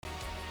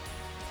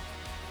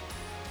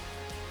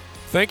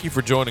Thank you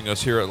for joining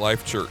us here at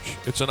Life Church.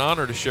 It's an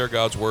honor to share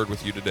God's Word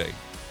with you today.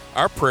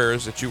 Our prayer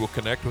is that you will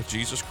connect with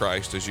Jesus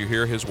Christ as you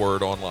hear His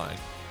Word online.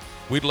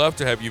 We'd love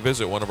to have you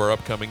visit one of our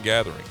upcoming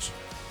gatherings.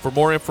 For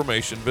more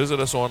information, visit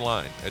us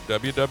online at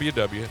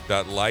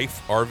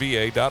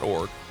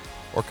www.liferva.org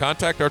or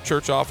contact our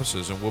church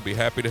offices and we'll be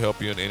happy to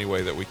help you in any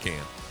way that we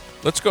can.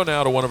 Let's go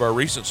now to one of our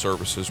recent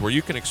services where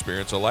you can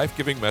experience a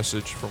life-giving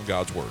message from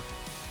God's Word.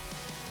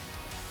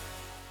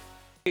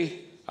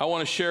 I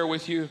want to share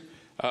with you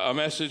a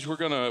message. We're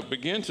going to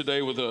begin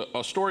today with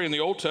a story in the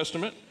Old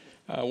Testament,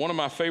 one of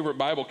my favorite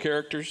Bible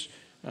characters.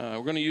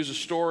 We're going to use a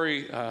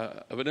story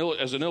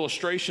as an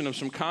illustration of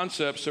some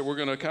concepts that we're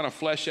going to kind of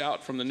flesh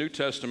out from the New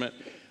Testament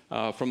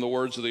from the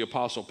words of the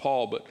Apostle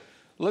Paul. But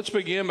let's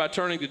begin by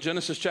turning to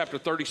Genesis chapter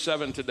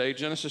 37 today.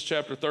 Genesis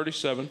chapter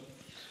 37.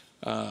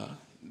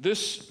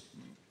 This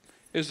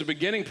is the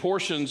beginning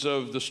portions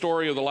of the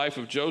story of the life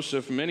of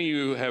Joseph. Many of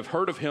you have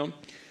heard of him.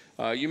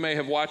 You may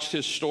have watched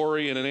his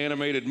story in an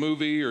animated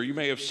movie, or you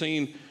may have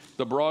seen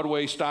the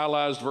Broadway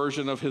stylized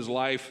version of his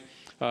life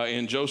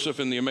in Joseph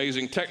and the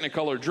Amazing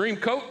Technicolor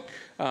Dreamcoat.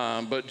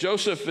 But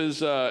Joseph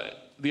is the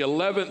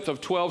 11th of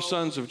 12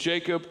 sons of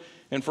Jacob,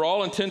 and for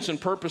all intents and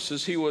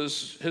purposes, he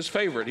was his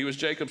favorite. He was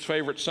Jacob's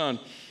favorite son.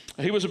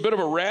 He was a bit of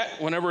a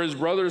rat. Whenever his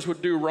brothers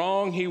would do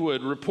wrong, he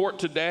would report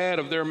to dad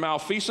of their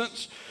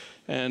malfeasance.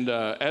 And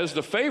as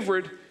the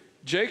favorite,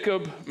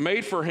 Jacob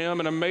made for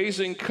him an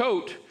amazing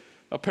coat.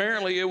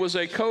 Apparently, it was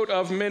a coat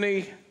of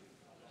many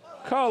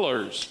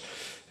colors.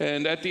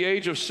 And at the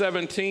age of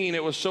 17,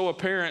 it was so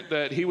apparent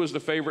that he was the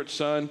favorite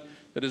son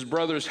that his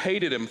brothers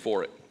hated him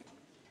for it.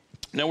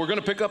 Now, we're going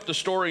to pick up the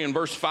story in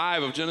verse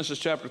 5 of Genesis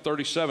chapter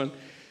 37,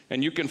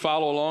 and you can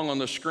follow along on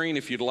the screen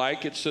if you'd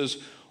like. It says,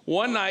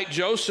 "One night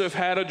Joseph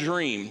had a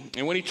dream,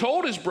 and when he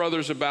told his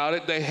brothers about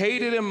it, they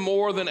hated him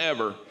more than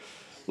ever.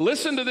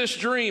 'Listen to this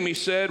dream,' he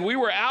said. 'We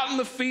were out in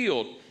the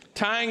field,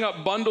 tying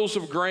up bundles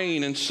of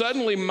grain, and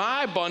suddenly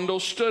my bundle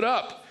stood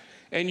up,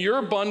 and your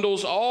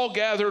bundles all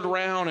gathered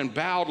round and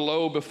bowed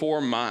low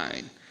before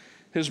mine.'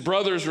 His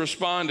brothers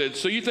responded,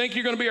 'So you think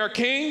you're going to be our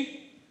king?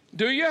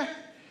 Do you?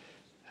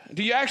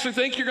 Do you actually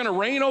think you're going to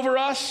reign over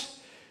us?'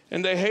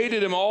 And they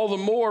hated him all the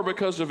more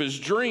because of his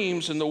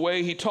dreams and the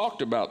way he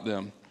talked about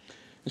them.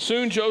 And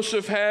soon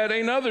Joseph had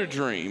another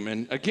dream,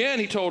 and again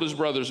he told his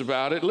brothers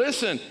about it.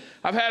 'Listen,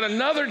 I've had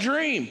another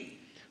dream.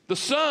 The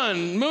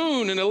sun,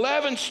 moon, and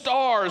 11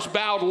 stars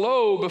bowed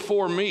low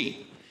before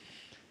me.'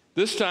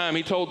 This time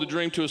he told the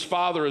dream to his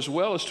father as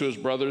well as to his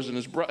brothers,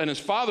 and his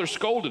father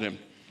scolded him.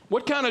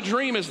 'What kind of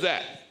dream is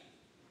that?'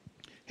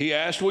 He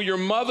asked. 'Will your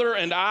mother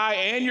and I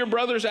and your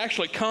brothers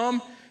actually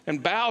come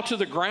and bow to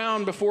the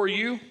ground before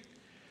you?'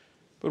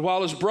 But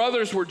while his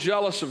brothers were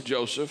jealous of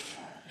Joseph,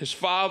 his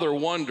father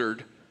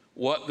wondered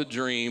what the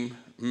dream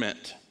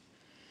meant."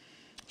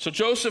 So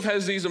Joseph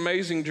has these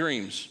amazing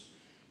dreams.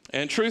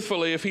 And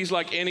truthfully, if he's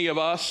like any of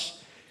us,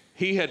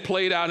 he had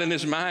played out in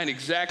his mind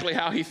exactly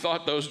how he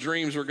thought those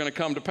dreams were going to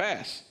come to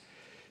pass.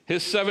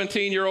 His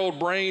 17-year-old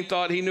brain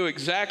thought he knew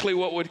exactly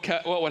what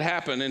would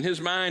happen. In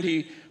his mind,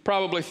 he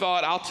probably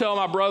thought, "I'll tell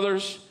my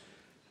brothers,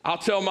 I'll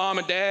tell mom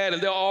and dad,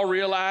 and they'll all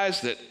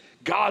realize that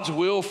God's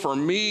will for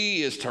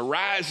me is to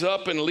rise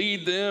up and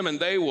lead them,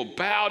 and they will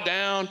bow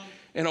down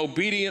in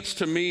obedience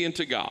to me and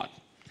to God."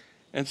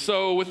 And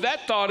so with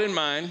that thought in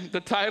mind,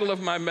 the title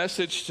of my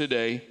message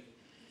today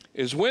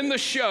is "When the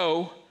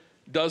Show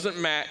Doesn't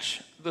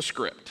Match the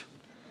Script."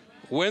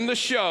 When the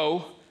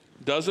show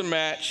doesn't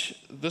match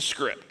the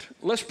script.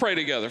 Let's pray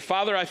together.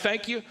 Father, I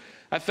thank you.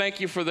 I thank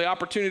you for the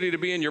opportunity to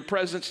be in your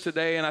presence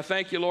today, and I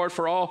thank you, Lord,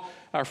 for all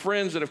our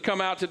friends that have come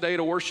out today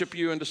to worship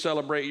you and to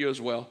celebrate you as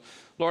well.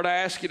 Lord, I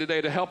ask you today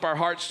to help our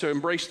hearts to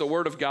embrace the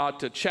word of God,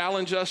 to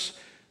challenge us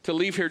to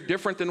leave here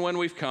different than when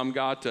we've come,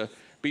 God, to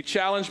be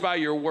challenged by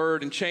your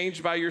word and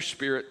changed by your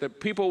spirit, that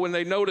people, when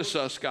they notice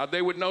us, God,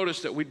 they would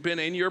notice that we've been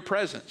in your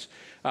presence,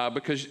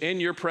 because in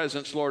your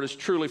presence, Lord, is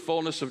truly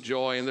fullness of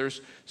joy, and there's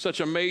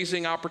such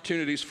amazing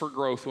opportunities for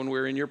growth when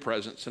we're in your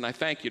presence. And I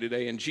thank you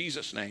today in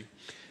Jesus' name.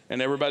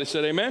 And everybody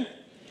said amen?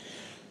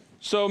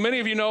 So many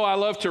of you know I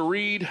love to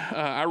read.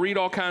 I read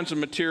all kinds of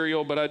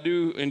material, but I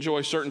do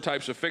enjoy certain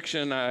types of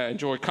fiction. I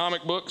enjoy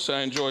comic books.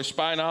 I enjoy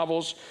spy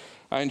novels.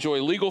 I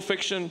enjoy legal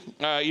fiction.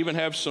 I even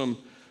have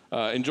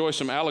enjoy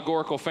some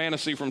allegorical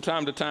fantasy from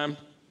time to time.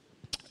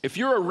 If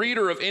you're a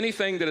reader of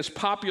anything that is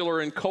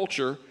popular in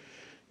culture,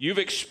 you've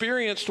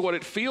experienced what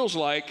it feels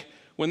like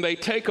when they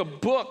take a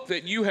book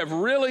that you have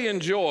really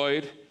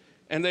enjoyed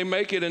and they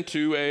make it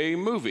into a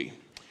movie.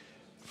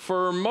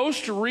 For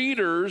most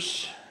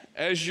readers,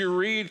 as you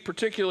read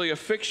particularly a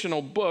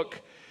fictional book,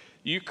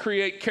 you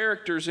create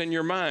characters in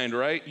your mind,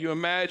 right? You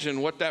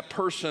imagine what that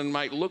person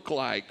might look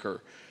like,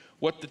 or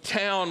what the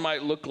town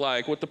might look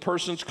like, what the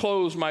person's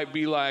clothes might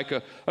be like.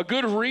 A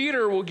good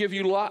writer will give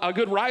you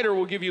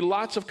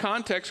lots of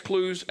context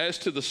clues as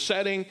to the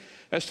setting,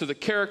 as to the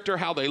character,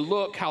 how they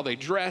look, how they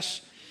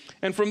dress.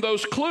 And from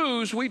those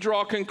clues, we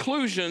draw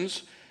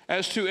conclusions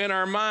as to, in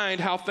our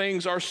mind, how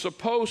things are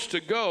supposed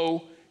to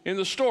go in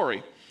the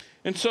story.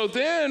 And so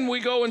then we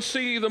go and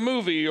see the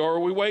movie, or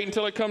we wait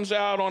until it comes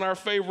out on our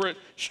favorite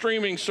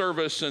streaming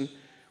service, and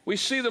we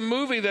see the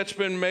movie that's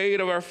been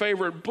made of our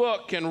favorite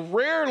book, and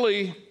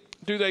rarely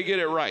do they get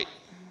it right.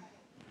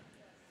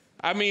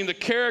 I mean, the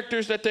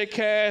characters that they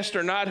cast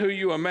are not who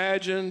you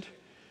imagined.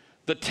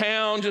 The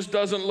town just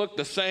doesn't look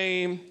the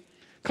same.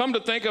 Come to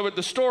think of it,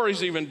 the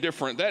story's even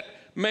different. That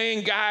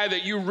main guy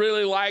that you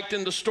really liked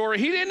in the story,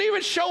 he didn't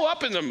even show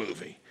up in the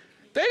movie.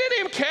 They didn't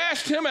even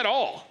cast him at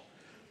all.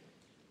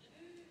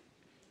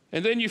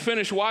 And then you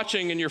finish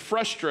watching and you're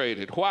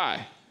frustrated.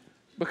 Why?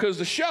 Because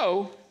the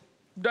show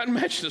doesn't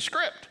match the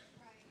script.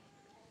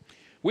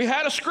 We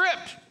had a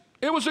script.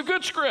 It was a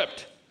good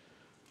script.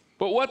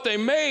 But what they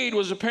made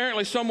was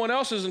apparently someone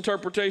else's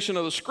interpretation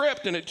of the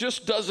script, and it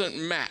just doesn't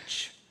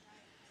match.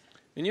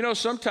 And you know,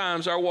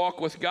 sometimes our walk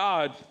with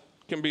God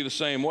can be the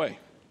same way.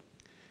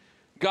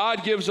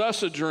 God gives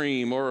us a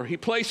dream, or he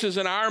places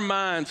in our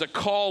minds a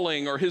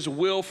calling or his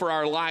will for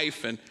our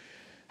life. And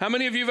how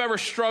many of you have ever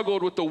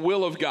struggled with the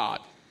will of God?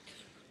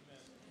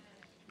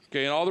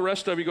 Okay, and all the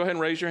rest of you, go ahead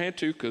and raise your hand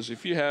too, because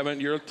if you haven't,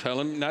 you're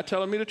not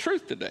telling me the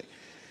truth today.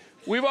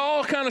 We've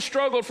all kind of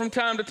struggled from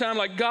time to time,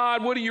 like,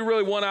 God, what do you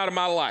really want out of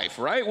my life,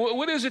 right?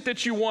 What is it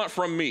that you want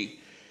from me?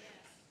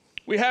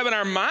 We have in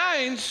our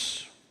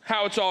minds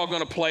how it's all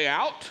going to play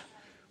out.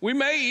 We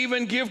may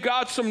even give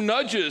God some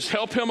nudges,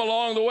 help him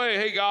along the way.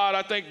 Hey, God,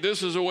 I think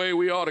this is the way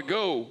we ought to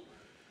go.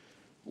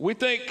 We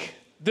think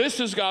this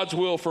is God's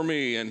will for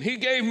me, and he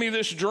gave me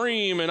this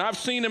dream, and I've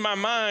seen in my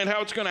mind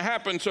how it's going to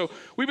happen. So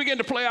we begin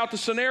to play out the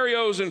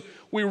scenarios, and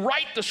we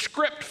write the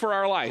script for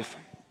our life.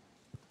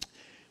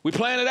 We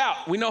plan it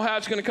out. We know how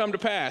it's going to come to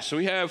pass. So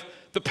we have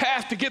the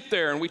path to get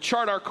there, and we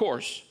chart our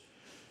course.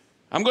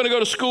 I'm going to go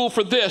to school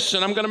for this,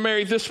 and I'm going to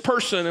marry this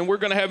person, and we're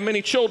going to have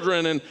many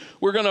children, and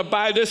we're going to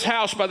buy this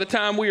house by the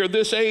time we are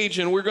this age,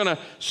 and we're going to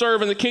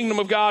serve in the kingdom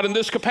of God in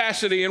this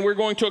capacity, and we're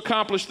going to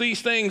accomplish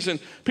these things, and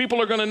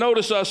people are going to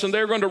notice us, and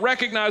they're going to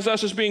recognize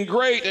us as being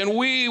great, and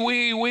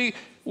we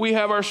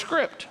have our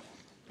script.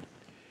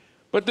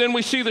 But then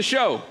we see the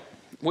show.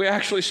 We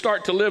actually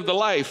start to live the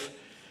life,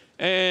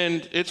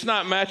 and it's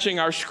not matching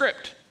our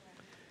script.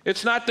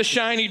 It's not the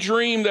shiny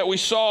dream that we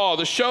saw.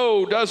 The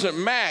show doesn't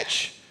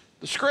match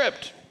the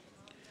script.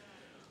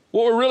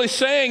 What we're really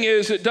saying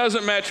is it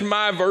doesn't match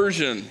my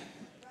version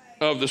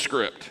of the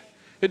script.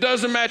 It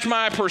doesn't match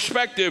my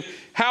perspective,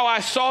 how I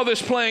saw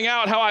this playing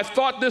out, how I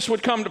thought this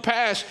would come to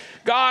pass.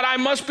 God, I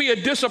must be a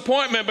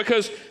disappointment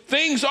because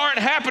things aren't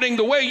happening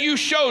the way you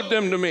showed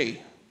them to me.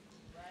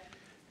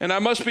 And I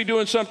must be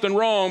doing something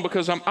wrong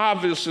because I'm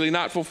obviously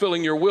not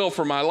fulfilling your will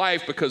for my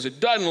life because it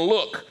doesn't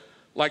look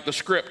like the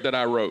script that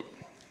I wrote.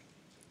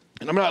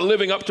 And I'm not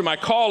living up to my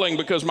calling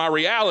because my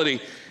reality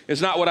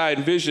is not what I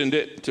envisioned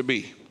it to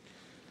be.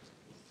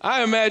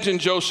 I imagine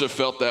Joseph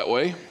felt that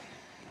way.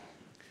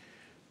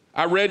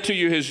 I read to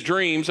you his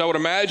dreams. I would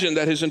imagine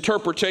that his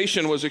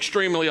interpretation was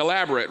extremely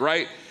elaborate,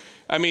 right?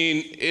 I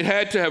mean, it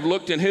had to have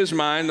looked in his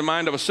mind, the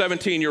mind of a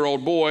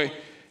 17-year-old boy,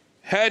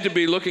 had to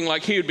be looking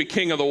like he would be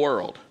king of the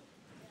world.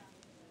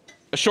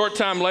 A short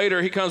time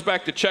later, he comes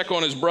back to check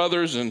on his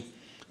brothers, and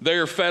they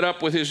are fed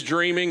up with his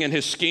dreaming and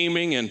his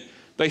scheming, and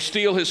they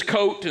steal his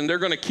coat, and they're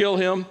going to kill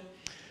him.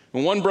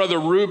 And one brother,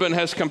 Reuben,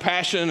 has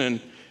compassion, and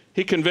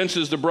he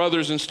convinces the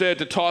brothers instead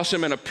to toss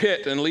him in a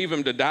pit and leave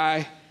him to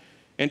die,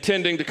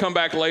 intending to come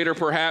back later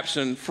perhaps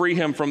and free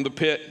him from the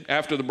pit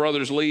after the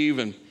brothers leave.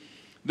 And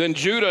then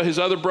Judah, his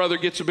other brother,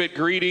 gets a bit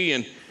greedy,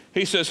 and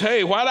he says,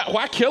 hey,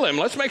 why kill him?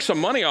 Let's make some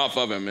money off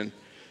of him. And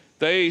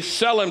they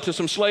sell him to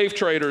some slave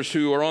traders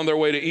who are on their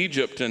way to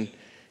Egypt. And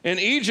in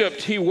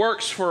Egypt, he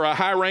works for a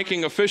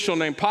high-ranking official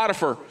named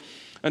Potiphar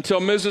until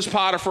Mrs.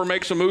 Potiphar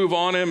makes a move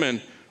on him,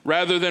 and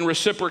rather than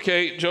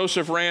reciprocate,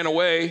 Joseph ran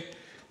away.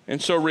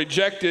 And so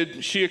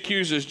rejected, she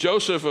accuses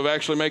Joseph of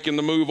actually making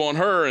the move on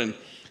her, and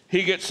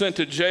he gets sent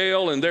to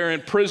jail, and they're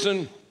in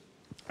prison.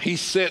 He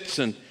sits,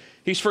 and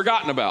he's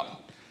forgotten about.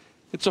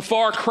 It's a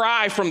far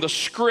cry from the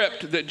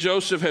script that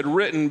Joseph had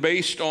written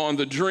based on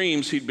the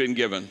dreams he'd been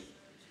given.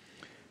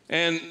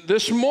 And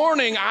this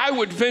morning, I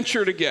would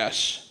venture to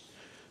guess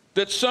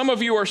that some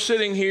of you are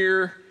sitting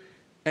here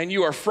and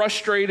you are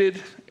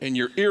frustrated and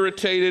you're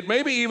irritated,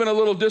 maybe even a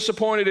little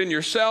disappointed in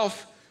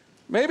yourself,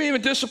 maybe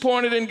even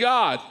disappointed in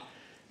God.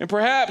 And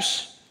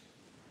perhaps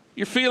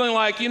you're feeling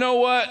like, you know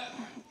what?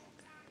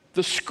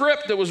 The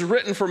script that was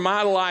written for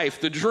my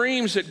life, the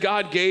dreams that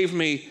God gave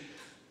me,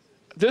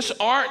 they're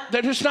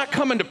just not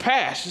coming to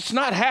pass. It's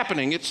not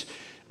happening.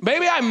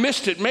 Maybe I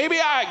missed it. Maybe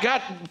I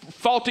got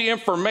faulty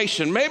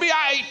information. Maybe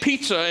I ate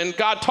pizza and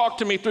God talked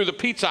to me through the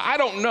pizza. I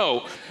don't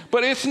know.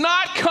 But it's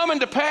not coming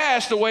to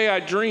pass the way I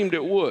dreamed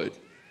it would.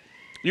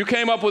 You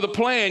came up with a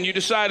plan. You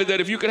decided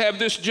that if you could have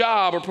this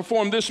job or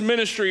perform this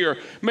ministry or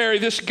marry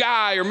this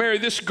guy or marry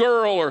this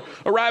girl or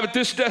arrive at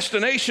this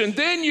destination,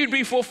 then you'd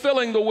be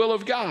fulfilling the will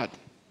of God.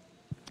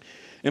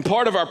 And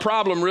part of our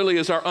problem really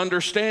is our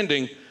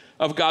understanding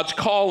of God's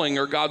calling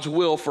or God's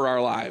will for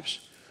our lives.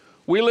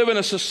 We live in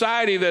a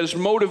society that is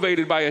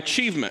motivated by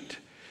achievement.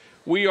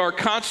 We are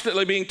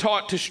constantly being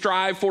taught to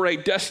strive for a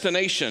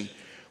destination.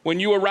 When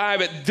you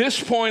arrive at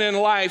this point in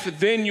life,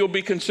 then you'll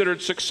be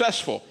considered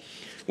successful.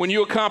 When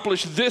you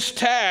accomplish this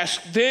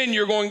task, then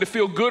you're going to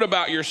feel good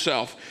about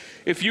yourself.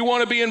 If you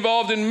want to be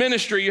involved in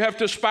ministry, you have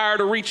to aspire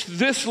to reach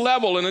this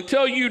level. And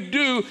until you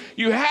do,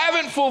 you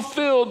haven't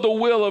fulfilled the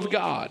will of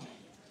God.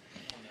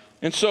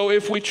 And so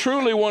if we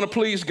truly want to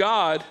please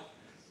God,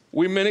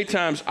 we many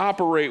times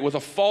operate with a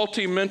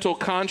faulty mental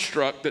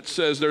construct that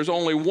says there's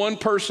only one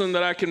person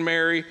that I can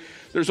marry,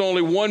 there's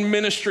only one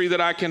ministry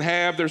that I can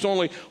have, there's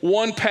only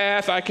one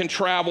path I can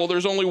travel,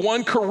 there's only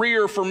one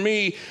career for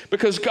me,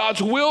 because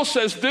God's will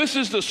says this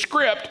is the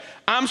script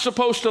I'm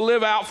supposed to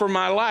live out for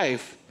my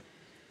life.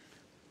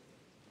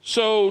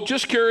 So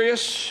just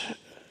curious,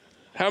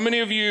 how many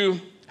of you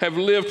have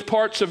lived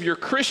parts of your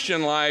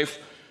Christian life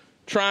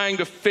trying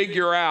to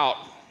figure out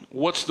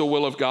what's the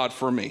will of God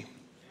for me?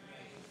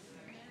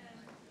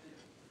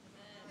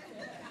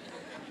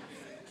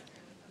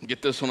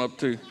 Get this one up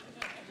too.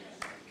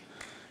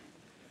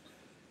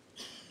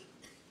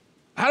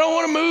 I don't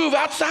want to move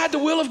outside the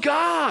will of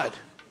God.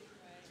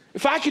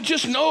 If I could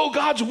just know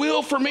God's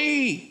will for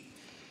me.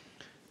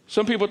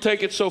 Some people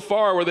take it so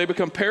far where they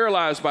become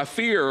paralyzed by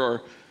fear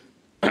or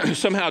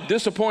somehow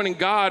disappointing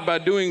God by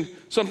doing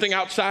something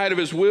outside of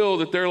his will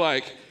that they're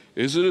like,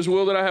 is it his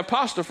will that I have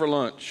pasta for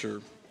lunch?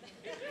 Or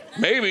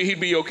maybe he'd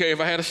be okay if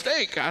I had a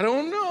steak. I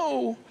don't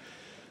know.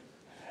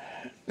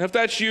 Now, if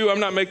that's you, I'm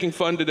not making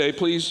fun today.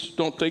 Please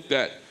don't think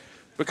that,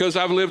 because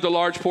I've lived a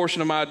large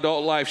portion of my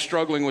adult life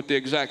struggling with the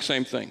exact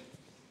same thing.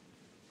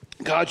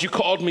 God, you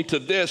called me to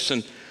this,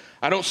 and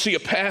I don't see a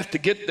path to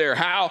get there.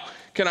 How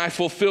can I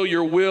fulfill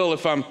your will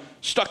if I'm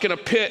stuck in a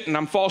pit and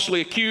I'm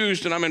falsely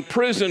accused and I'm in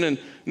prison and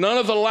none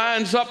of the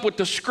lines up with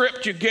the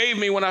script you gave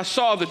me when I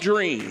saw the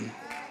dream?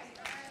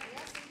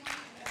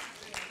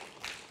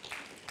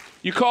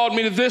 You called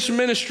me to this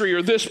ministry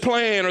or this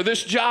plan or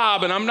this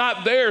job, and I'm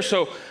not there,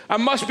 so I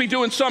must be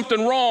doing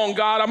something wrong,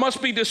 God. I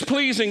must be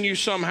displeasing you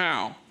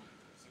somehow.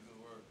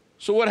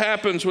 So what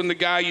happens when the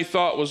guy you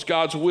thought was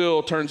God's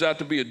will turns out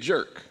to be a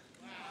jerk?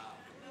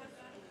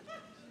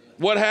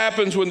 What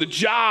happens when the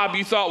job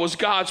you thought was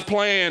God's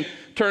plan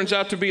turns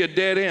out to be a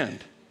dead end?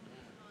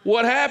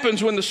 What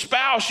happens when the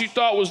spouse you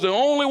thought was the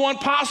only one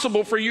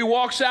possible for you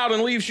walks out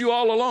and leaves you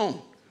all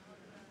alone?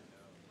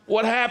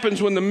 What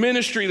happens when the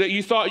ministry that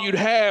you thought you'd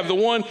have, the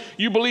one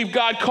you believe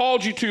God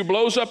called you to,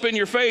 blows up in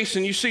your face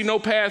and you see no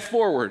path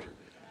forward?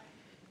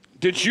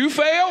 Did you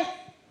fail?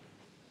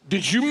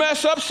 Did you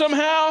mess up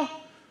somehow?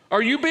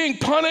 Are you being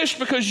punished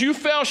because you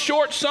fell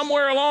short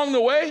somewhere along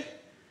the way?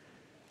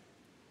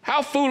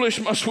 How foolish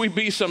must we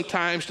be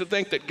sometimes to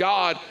think that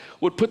God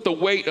would put the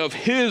weight of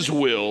his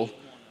will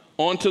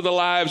onto the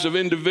lives of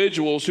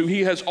individuals who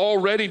he has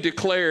already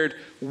declared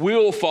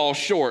will fall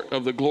short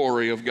of the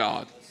glory of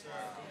God.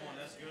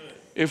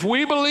 If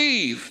we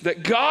believe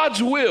that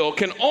God's will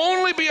can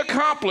only be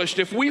accomplished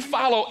if we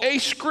follow a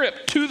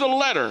script to the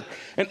letter,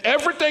 and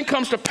everything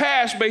comes to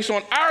pass based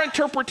on our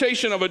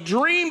interpretation of a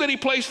dream that he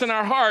placed in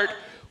our heart,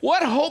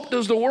 what hope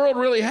does the world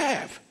really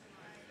have?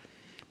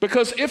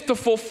 Because if the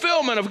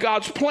fulfillment of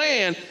God's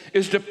plan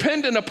is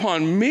dependent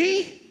upon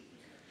me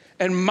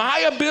and my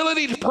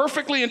ability to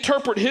perfectly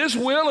interpret his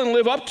will and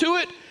live up to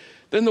it,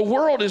 then the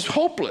world is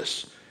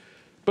hopeless,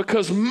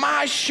 because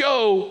my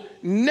show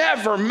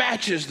never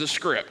matches the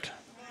script.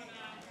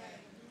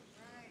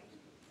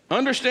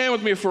 Understand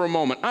with me for a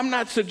moment. I'm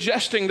not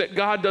suggesting that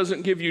God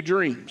doesn't give you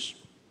dreams.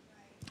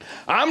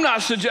 I'm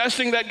not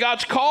suggesting that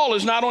God's call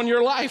is not on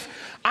your life.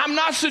 I'm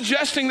not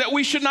suggesting that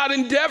we should not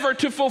endeavor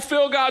to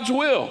fulfill God's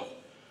will.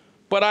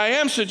 But I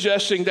am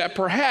suggesting that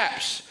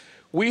perhaps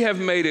we have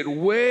made it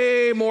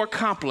way more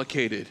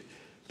complicated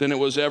than it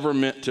was ever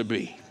meant to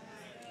be.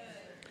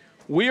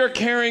 We are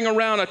carrying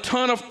around a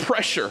ton of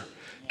pressure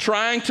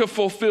trying to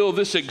fulfill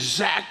this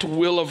exact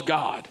will of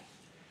God.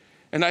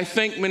 And I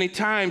think many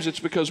times it's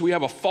because we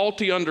have a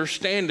faulty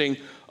understanding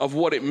of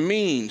what it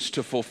means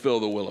to fulfill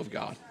the will of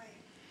God.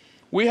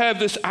 We have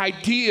this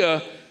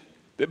idea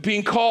that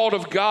being called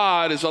of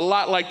God is a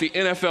lot like the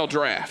NFL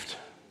draft.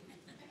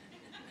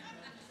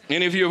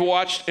 Any of you have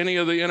watched any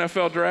of the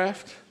NFL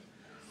draft?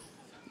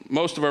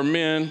 Most of our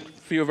men,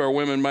 a few of our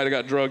women might have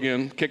got drug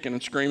in, kicking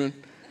and screaming.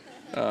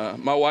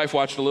 My wife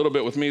watched a little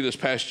bit with me this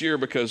past year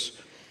because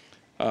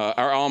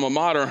our alma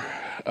mater,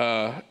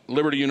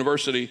 Liberty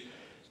University,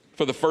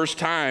 for the first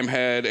time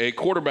had a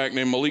quarterback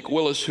named Malik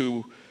Willis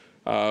who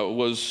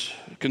was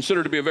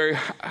considered to be a very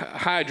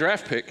high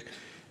draft pick.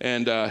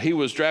 And he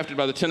was drafted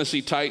by the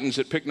Tennessee Titans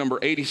at pick number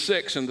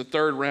 86 in the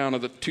third round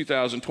of the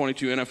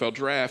 2022 NFL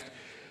draft.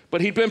 But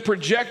he'd been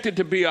projected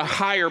to be a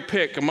higher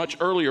pick, a much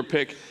earlier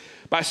pick,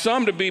 by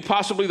some to be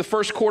possibly the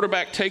first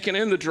quarterback taken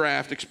in the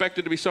draft,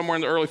 expected to be somewhere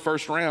in the early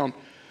first round.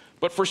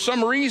 But for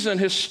some reason,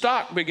 his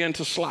stock began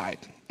to slide.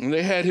 And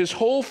they had his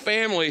whole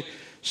family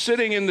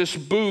sitting in this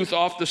booth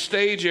off the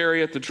stage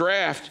area at the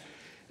draft.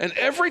 And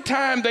every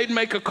time they'd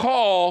make a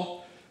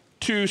call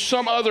to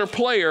some other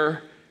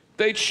player,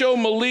 they'd show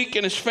Malik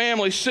and his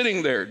family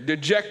sitting there,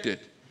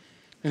 dejected.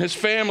 And his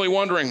family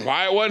wondering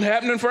why it wasn't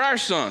happening for our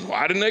son.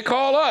 Why didn't they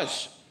call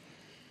us?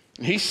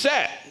 And he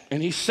sat,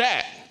 and he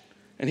sat,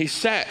 And he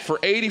sat for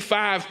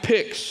 85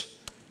 picks,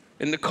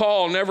 and the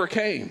call never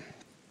came.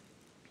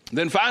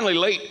 Then finally,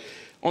 late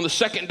on the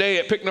second day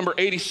at pick number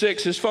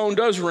 86, his phone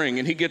does ring,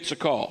 and he gets a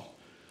call.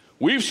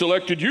 We've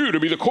selected you to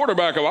be the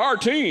quarterback of our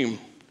team.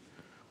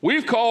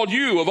 We've called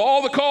you. Of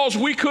all the calls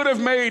we could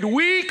have made,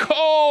 we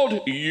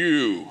called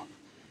you.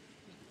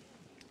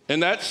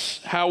 And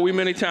that's how we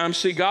many times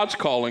see God's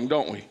calling,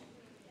 don't we?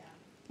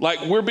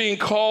 Like we're being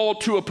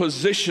called to a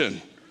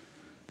position,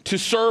 to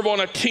serve on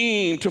a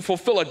team, to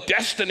fulfill a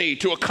destiny,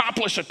 to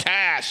accomplish a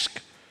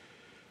task.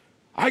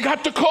 I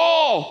got the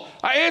call.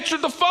 I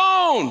answered the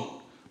phone.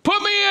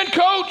 Put me in,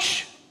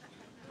 coach.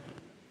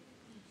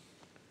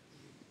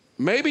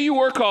 Maybe you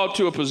were called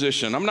to a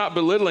position. I'm not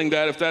belittling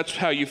that if that's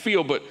how you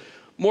feel, but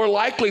more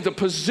likely the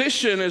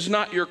position is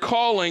not your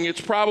calling.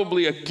 It's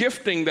probably a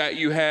gifting that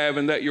you have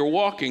and that you're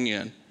walking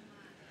in.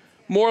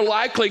 More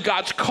likely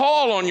God's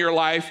call on your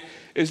life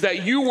is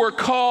that you were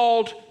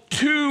called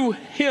to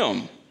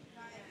him.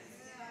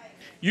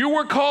 You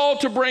were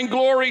called to bring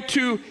glory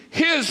to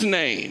his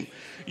name.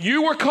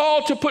 You were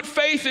called to put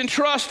faith and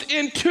trust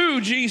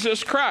into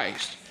Jesus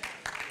Christ.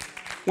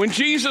 When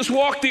Jesus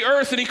walked the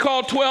earth and he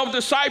called 12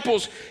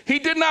 disciples, he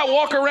did not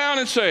walk around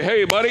and say,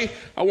 hey, buddy,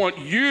 I want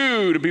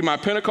you to be my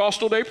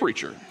Pentecostal day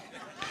preacher.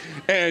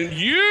 And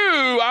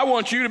I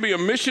want you to be a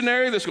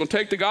missionary that's going to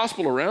take the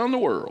gospel around the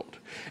world.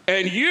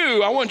 And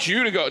I want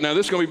you to go, now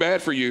this is going to be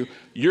bad for you.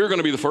 You're going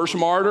to be the first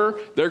martyr.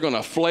 They're going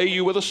to flay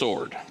you with a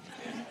sword.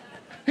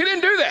 He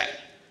didn't do that.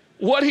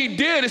 What he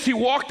did is he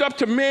walked up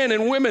to men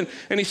and women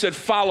and he said,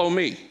 follow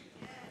me.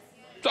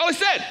 That's all he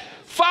said,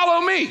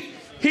 follow me.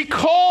 He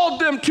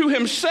called them to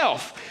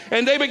himself,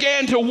 and they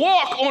began to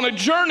walk on a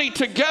journey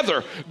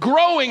together,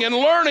 growing and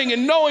learning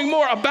and knowing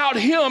more about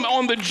him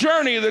on the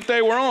journey that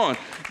they were on.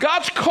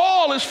 God's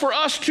call is for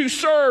us to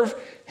serve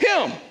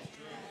him.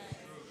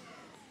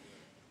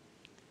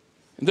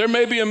 There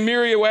may be a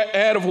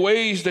myriad of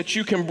ways that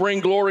you can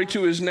bring glory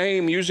to his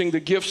name using the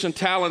gifts and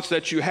talents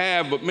that you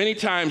have, but many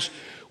times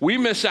we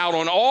miss out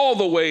on all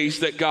the ways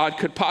that God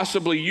could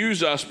possibly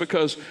use us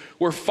because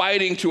we're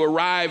fighting to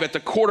arrive at the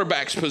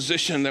quarterback's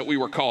position that we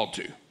were called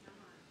to.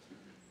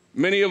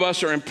 Many of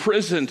us are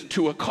imprisoned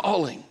to a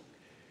calling.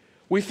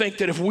 We think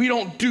that if we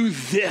don't do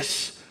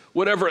this,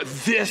 whatever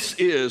this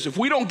is, if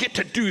we don't get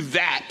to do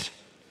that,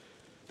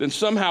 then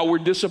somehow we're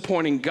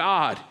disappointing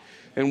God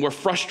and we're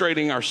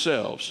frustrating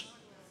ourselves.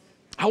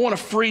 I want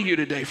to free you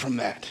today from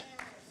that.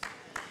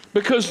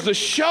 Because the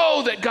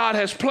show that God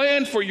has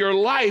planned for your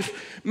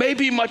life may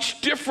be much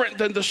different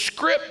than the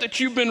script that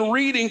you've been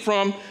reading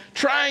from,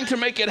 trying to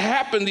make it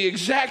happen the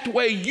exact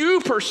way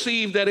you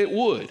perceive that it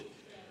would.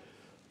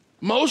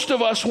 Most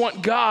of us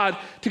want God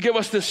to give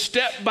us this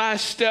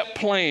step-by-step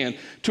plan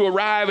to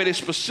arrive at a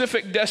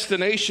specific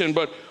destination,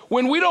 but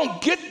when we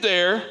don't get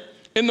there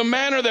in the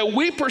manner that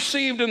we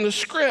perceived in the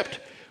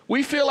script,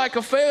 we feel like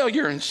a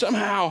failure, and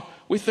somehow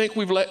we think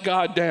we've let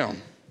God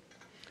down.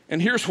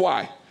 And here's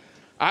why.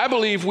 I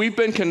believe we've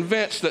been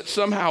convinced that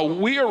somehow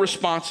we are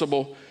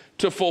responsible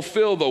to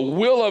fulfill the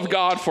will of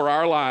God for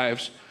our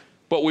lives,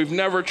 but we've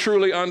never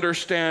truly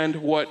understand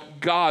what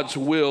God's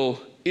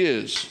will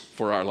is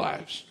for our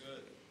lives.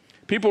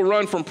 People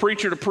run from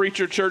preacher to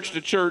preacher, church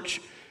to church,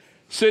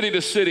 city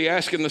to city,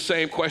 asking the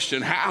same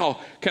question: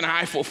 how can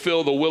I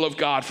fulfill the will of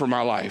God for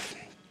my life?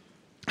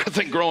 I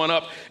think growing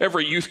up,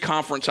 every youth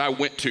conference I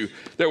went to,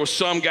 there was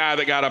some guy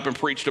that got up and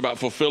preached about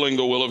fulfilling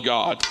the will of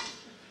God.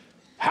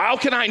 How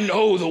can I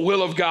know the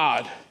will of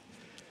God?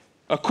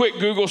 A quick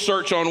Google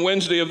search on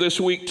Wednesday of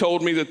this week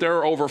told me that there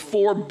are over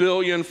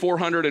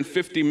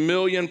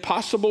 4,450,000,000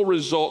 possible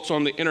results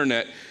on the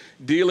internet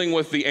dealing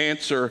with the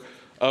answer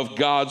of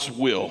God's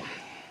will.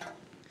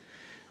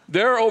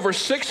 There are over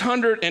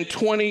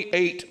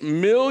 628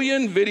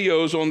 million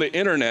videos on the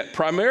internet,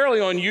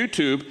 primarily on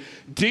YouTube,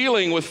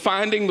 dealing with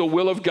finding the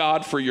will of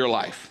God for your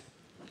life.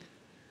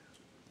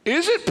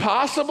 Is it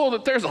possible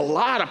that there's a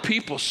lot of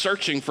people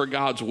searching for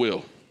God's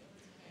will?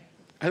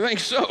 I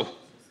think so.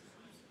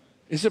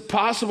 Is it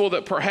possible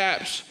that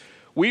perhaps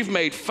we've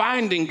made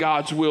finding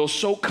God's will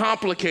so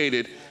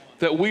complicated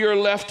that we are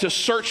left to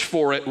search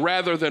for it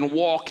rather than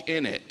walk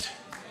in it?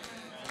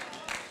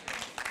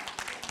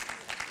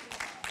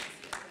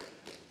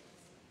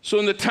 So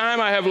in the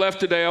time I have left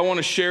today, I want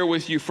to share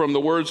with you from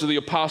the words of the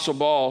Apostle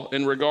Paul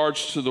in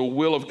regards to the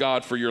will of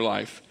God for your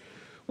life.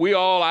 We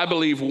all, I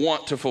believe,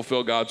 want to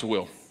fulfill God's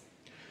will.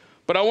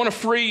 But I want to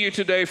free you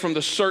today from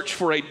the search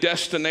for a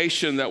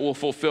destination that will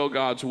fulfill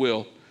God's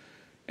will,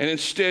 and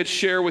instead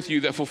share with you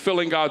that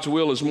fulfilling God's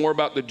will is more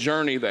about the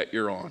journey that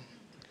you're on.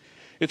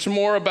 It's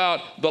more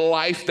about the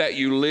life that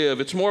you live.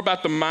 It's more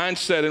about the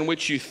mindset in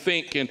which you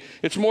think, and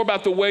it's more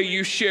about the way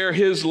you share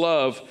his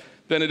love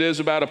than it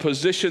is about a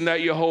position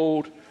that you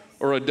hold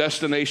or a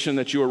destination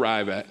that you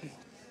arrive at.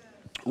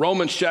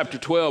 Romans chapter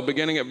 12,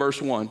 beginning at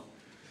verse 1.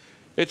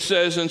 It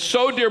says, "And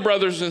so, dear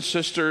brothers and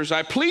sisters,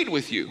 I plead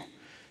with you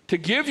to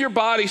give your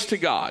bodies to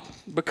God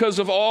because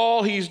of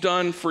all he's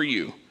done for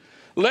you.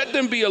 Let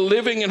them be a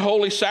living and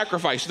holy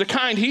sacrifice, the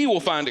kind he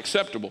will find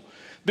acceptable.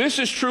 This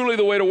is truly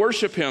the way to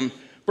worship him,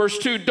 Verse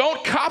 2,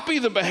 don't copy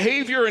the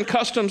behavior and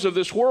customs of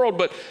this world,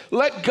 but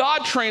let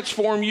God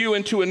transform you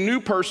into a new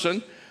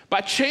person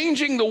by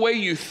changing the way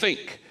you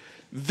think.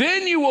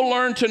 Then you will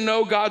learn to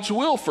know God's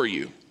will for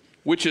you,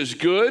 which is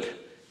good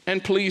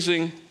and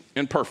pleasing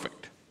and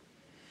perfect.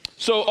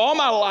 So all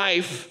my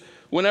life,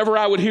 whenever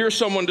I would hear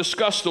someone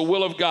discuss the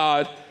will of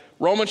God,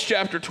 Romans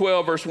chapter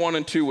 12, verse 1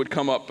 and 2 would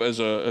come up as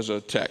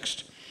a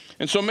text.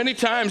 And so many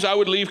times I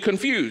would leave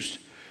confused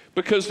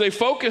because they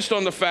focused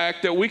on the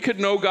fact that we could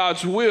know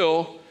God's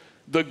will,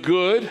 the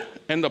good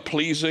and the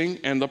pleasing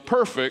and the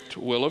perfect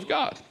will of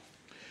God.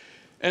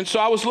 And so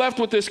I was left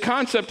with this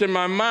concept in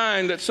my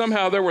mind that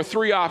somehow there were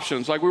three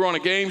options. Like we were on a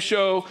game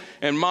show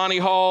and Monty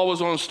Hall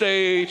was on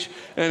stage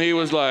and he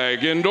was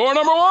like, in door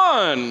number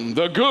 1,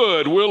 the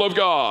good will of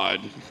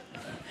God.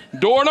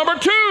 Door number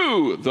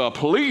 2, the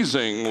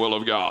pleasing will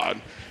of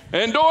God.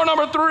 And door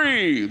number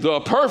 3, the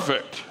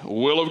perfect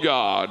will of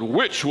God.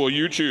 Which will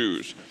you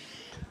choose?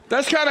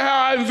 That's kind of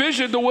how I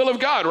envisioned the will of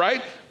God,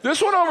 right?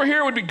 This one over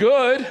here would be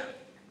good.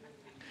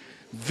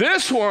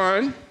 This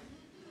one,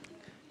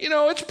 you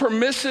know, it's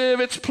permissive,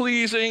 it's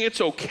pleasing,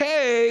 it's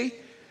okay.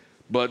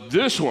 But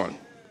this one,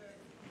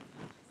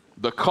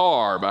 the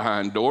car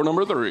behind door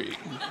number 3,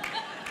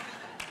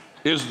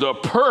 is the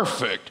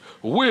perfect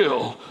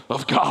will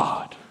of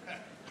God.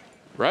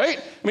 Right?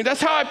 I mean,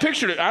 that's how I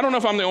pictured it. I don't know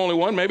if I'm the only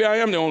one. Maybe I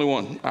am the only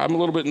one. I'm a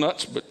little bit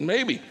nuts, but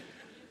maybe.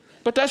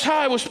 But that's how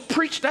I was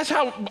preached. That's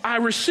how I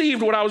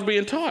received what I was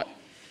being taught.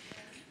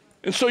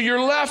 And so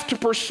you're left to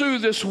pursue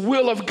this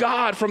will of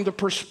God from the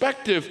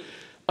perspective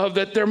of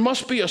that there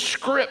must be a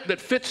script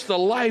that fits the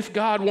life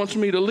God wants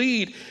me to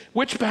lead.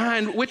 Which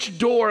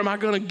door am I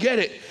going to get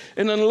it?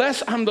 And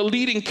unless I'm the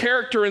leading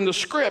character in the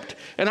script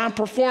and I'm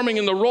performing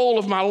in the role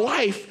of my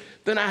life,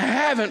 then I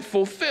haven't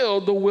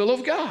fulfilled the will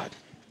of God.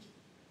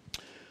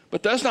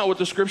 But that's not what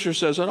the scripture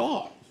says at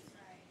all.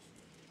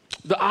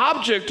 The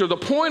object or the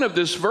point of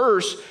this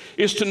verse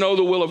is to know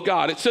the will of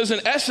God. It says,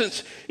 in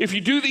essence, if you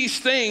do these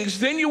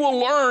things, then you will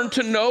learn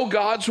to know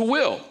God's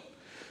will.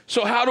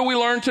 So how do we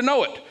learn to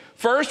know it?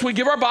 First, we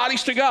give our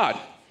bodies to God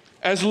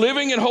as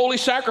living and holy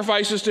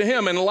sacrifices to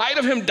Him. In light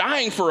of Him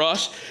dying for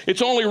us,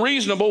 it's only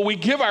reasonable we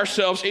give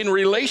ourselves in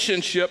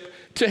relationship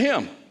to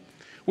Him.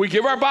 We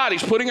give our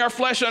bodies, putting our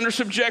flesh under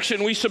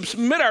subjection. We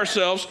submit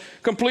ourselves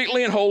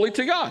completely and wholly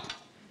to God.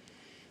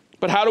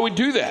 But how do we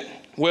do that?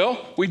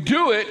 Well, we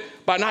do it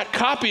by not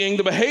copying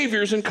the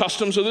behaviors and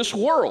customs of this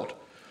world.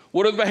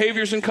 What are the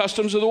behaviors and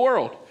customs of the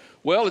world?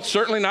 Well, it's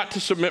certainly not to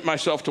submit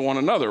myself to one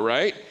another,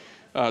 right?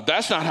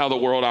 That's not how the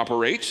world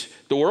operates.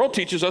 The world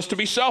teaches us to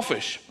be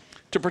selfish,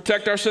 to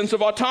protect our sense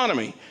of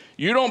autonomy.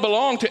 You don't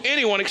belong to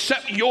anyone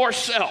except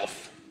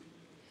yourself.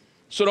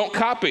 So don't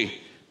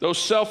copy those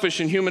selfish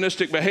and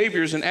humanistic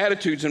behaviors and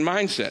attitudes and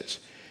mindsets.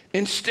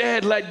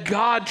 Instead, let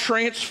God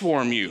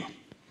transform you.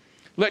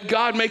 Let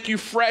God make you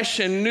fresh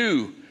and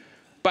new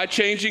by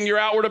changing your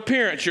outward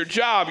appearance, your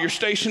job, your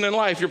station in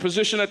life, your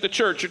position at the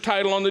church, your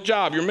title on the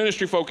job, your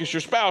ministry focus,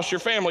 your spouse, your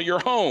family, your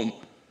home.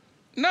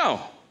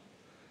 No.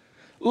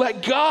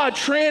 Let God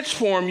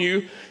transform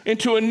you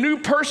into a new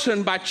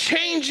person by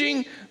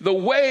changing the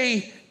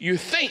way you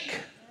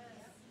think.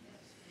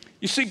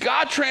 You see,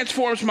 God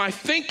transforms my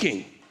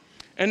thinking,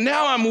 and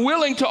now I'm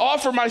willing to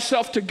offer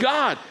myself to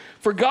God,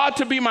 for God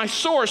to be my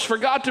source, for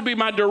God to be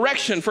my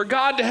direction, for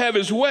God to have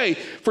His way,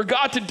 for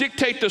God to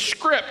dictate the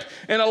script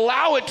and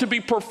allow it to be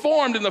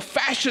performed in the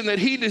fashion that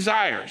He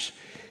desires,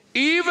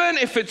 even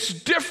if it's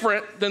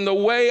different than the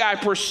way I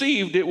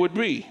perceived it would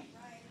be.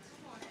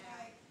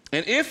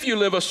 And if you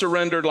live a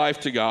surrendered life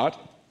to God,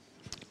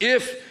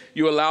 if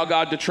you allow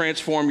God to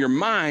transform your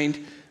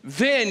mind,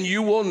 then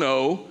you will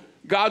know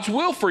God's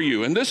will for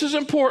you. And this is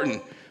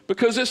important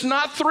because it's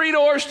not 3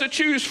 doors to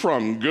choose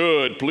from,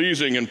 good,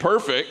 pleasing, and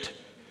perfect.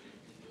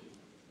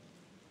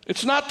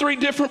 It's not 3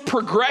 different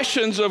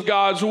progressions of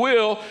God's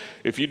will.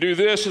 If you do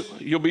this,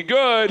 you'll be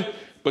good,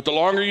 but the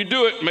longer you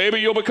do it, maybe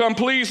you'll become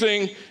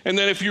pleasing. And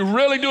then if you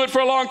really do it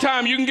for a long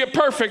time, you can get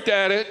perfect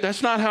at it.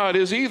 That's not how it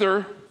is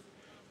either.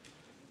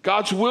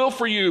 God's will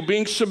for you,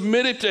 being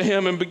submitted to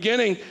Him and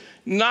beginning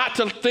not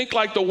to think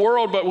like the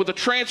world, but with a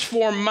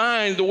transformed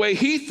mind, the way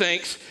He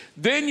thinks,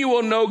 then you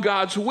will know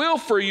God's will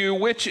for you,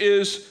 which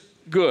is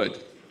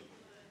good.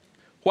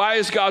 Why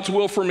is God's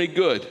will for me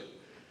good?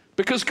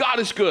 Because God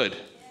is good.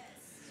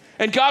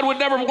 And God would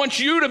never want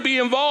you to be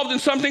involved in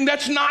something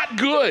that's not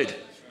good.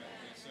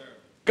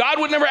 God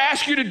would never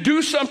ask you to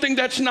do something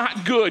that's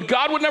not good.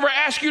 God would never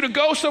ask you to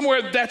go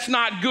somewhere that's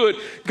not good.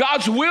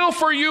 God's will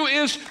for you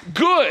is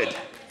good.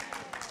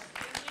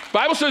 The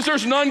Bible says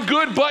there's none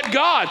good but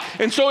God.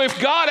 And so if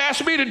God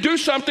asks me to do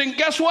something,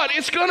 guess what?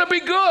 It's going to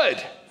be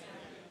good.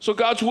 So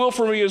God's will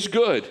for me is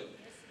good.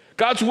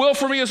 God's will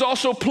for me is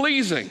also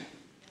pleasing.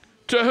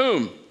 To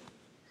whom?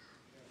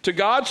 To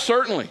God,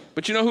 certainly.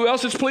 But you know who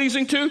else it's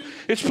pleasing to?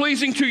 It's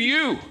pleasing to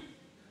you.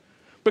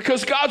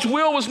 Because God's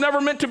will was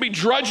never meant to be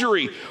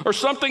drudgery or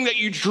something that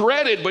you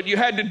dreaded but you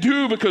had to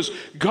do because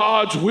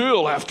God's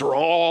will, after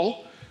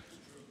all.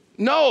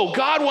 No,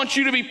 God wants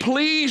you to be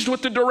pleased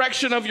with the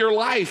direction of your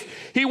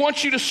life. He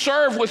wants you to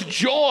serve with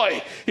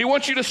joy. He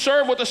wants you to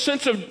serve with a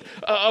sense of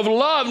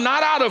love,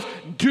 not out of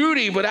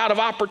duty, but out of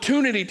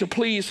opportunity to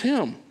please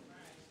him.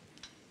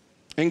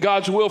 And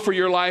God's will for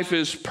your life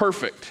is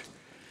perfect.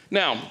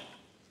 Now,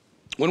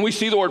 when we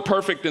see the word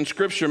perfect in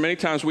Scripture, many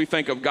times we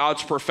think of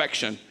God's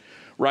perfection,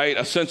 right?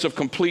 A sense of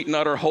complete and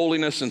utter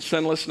holiness and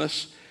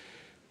sinlessness.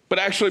 But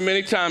actually,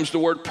 many times the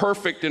word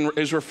perfect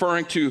is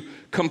referring to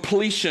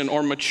completion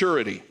or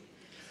maturity.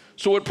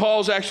 So what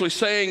Paul's actually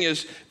saying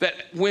is that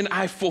when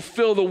I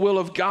fulfill the will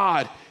of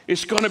God,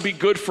 it's going to be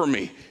good for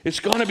me. It's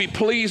going to be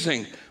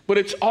pleasing, but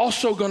it's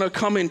also going to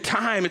come in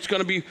time. It's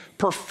going to be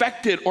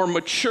perfected or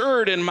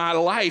matured in my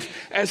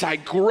life as I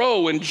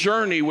grow and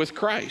journey with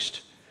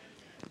Christ.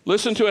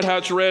 Listen to it how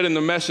it's read in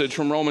the Message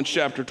from Romans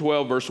chapter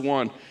 12, verse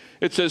 1.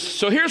 It says,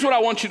 so here's what I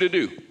want you to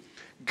do.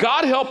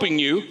 God helping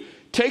you,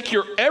 take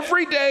your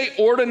everyday,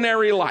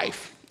 ordinary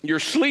life. You're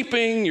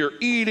sleeping, you're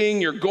eating,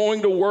 you're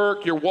going to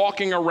work, you're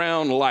walking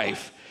around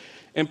life,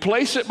 and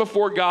place it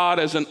before God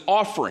as an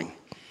offering.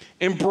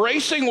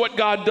 Embracing what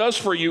God does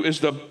for you is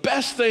the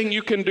best thing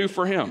you can do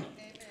for him.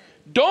 Amen.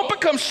 Don't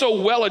become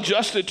so well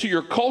adjusted to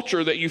your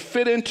culture that you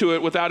fit into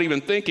it without even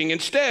thinking.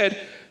 Instead,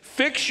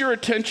 fix your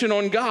attention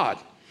on God.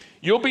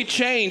 You'll be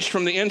changed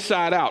from the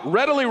inside out.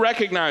 Readily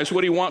recognize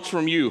what he wants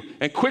from you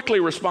and quickly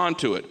respond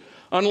to it.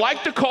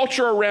 Unlike the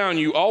culture around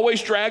you,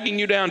 always dragging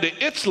you down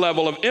to its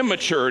level of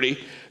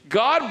immaturity,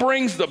 God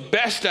brings the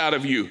best out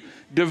of you,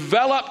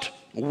 developed,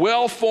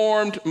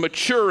 well-formed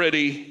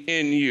maturity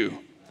in you.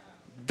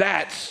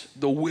 That's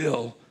the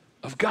will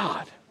of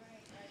God.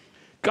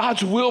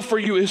 God's will for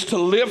you is to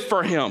live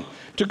for him,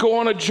 to go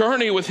on a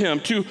journey with him,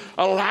 to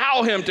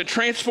allow him to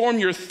transform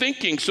your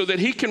thinking so that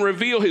he can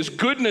reveal his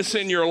goodness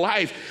in your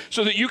life,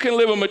 so that you can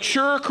live a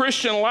mature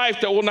Christian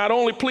life that will not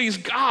only please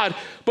God,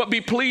 but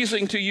be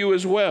pleasing to you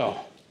as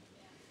well.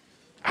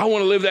 I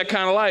want to live that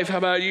kind of life. How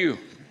about you?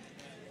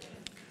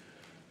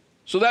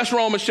 So that's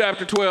Romans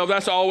chapter 12.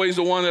 That's always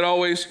the one that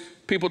always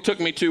people took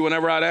me to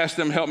whenever I'd ask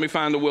them, help me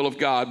find the will of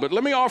God. But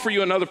let me offer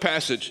you another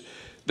passage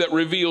that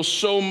reveals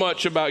so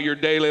much about your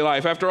daily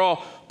life. After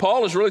all,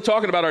 Paul is really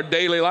talking about our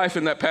daily life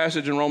in that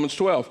passage in Romans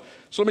 12.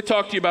 So let me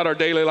talk to you about our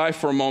daily life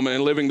for a moment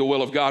and living the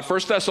will of God. 1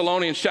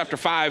 Thessalonians chapter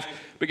 5,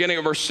 beginning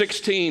of verse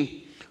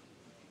 16,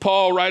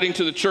 Paul, writing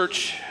to the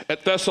church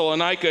at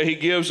Thessalonica, he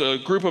gives a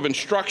group of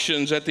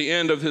instructions at the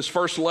end of his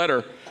first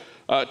letter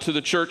to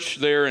the church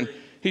there, and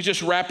he's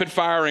just rapid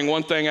firing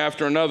one thing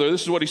after another.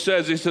 This is what he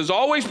says. He says,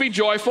 always be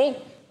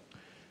joyful,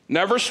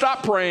 never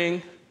stop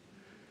praying,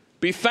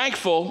 be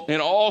thankful in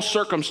all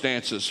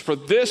circumstances, for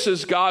this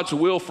is God's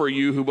will for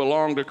you who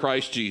belong to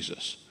Christ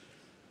Jesus.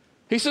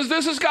 He says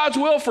this is God's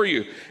will for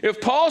you. If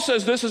Paul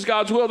says this is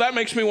God's will, that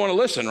makes me want to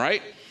listen,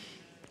 right?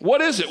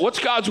 What is it? What's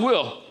God's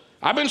will?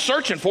 I've been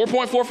searching.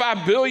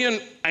 4.45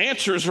 billion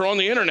answers are on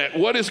the internet.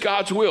 What is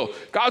God's will?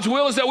 God's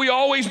will is that we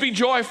always be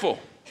joyful.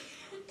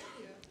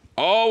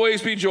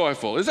 Always be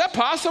joyful. Is that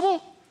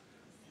possible?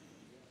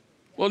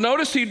 Well,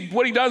 notice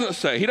what he doesn't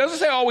say. He doesn't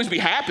say always be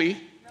happy.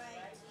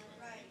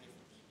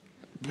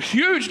 Right.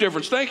 Huge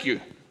difference, thank you.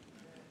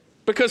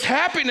 Because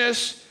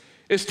happiness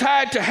is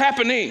tied to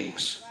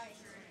happenings.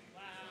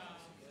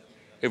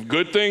 If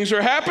good things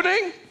are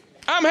happening,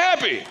 I'm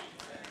happy.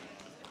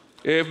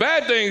 If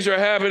bad things are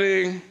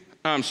happening,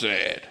 I'm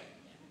sad.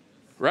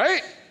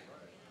 Right?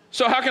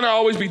 So how can I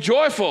always be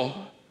joyful?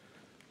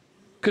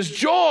 Because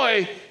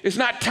joy is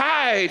not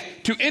tied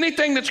to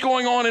anything that's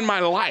going on in my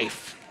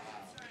life.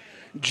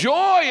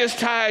 Joy is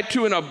tied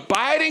to an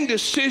abiding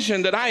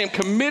decision that I am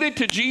committed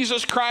to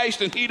Jesus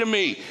Christ and he to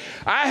me.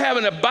 I have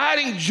an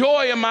abiding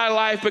joy in my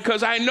life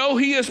because I know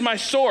he is my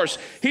source.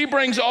 He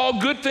brings all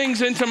good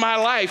things into my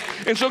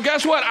life. And so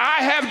guess what? I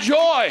have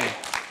joy.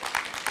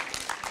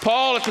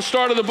 Paul, at the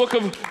start of the book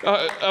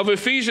of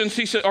Ephesians,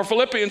 he said, or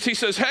Philippians, he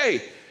says,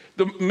 hey,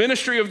 the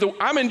ministry of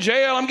I'm in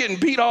jail, I'm getting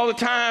beat all the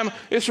time,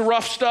 it's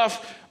rough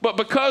stuff, but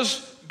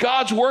because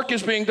God's work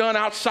is being done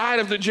outside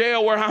of the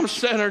jail where I'm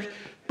centered,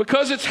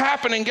 because it's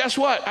happening, guess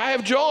what? I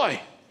have joy.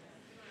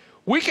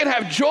 We can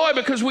have joy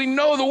because we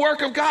know the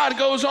work of God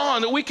goes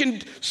on, that we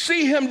can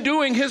see him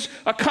doing his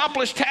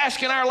accomplished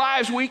task in our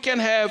lives. We can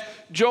have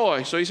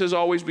joy. So he says,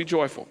 always be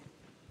joyful.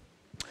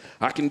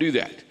 I can do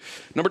that.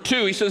 Number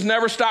 2, he says,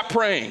 never stop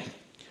praying.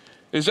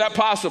 Is that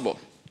possible?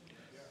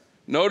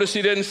 Notice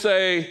he didn't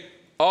say,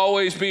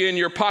 always be in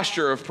your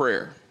posture of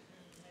prayer.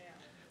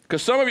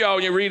 Because some of y'all,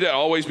 when you read that,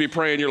 always be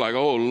praying, you're like,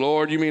 oh,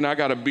 Lord, you mean I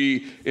got to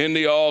be in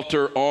the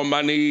altar on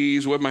my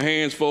knees with my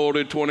hands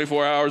folded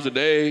 24 hours a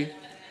day?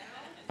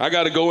 I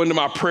got to go into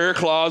my prayer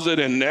closet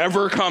and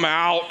never come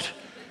out.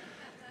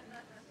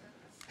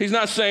 He's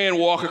not saying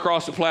walk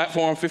across the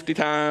platform 50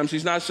 times.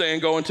 He's not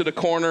saying go into the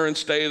corner and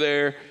stay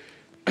there.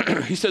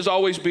 He says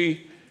always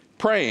be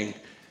praying.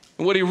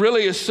 And what he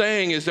really is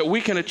saying is that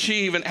we can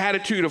achieve an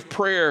attitude of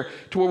prayer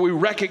to where we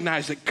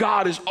recognize that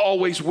God is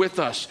always with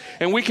us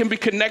and we can be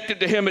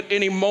connected to him at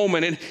any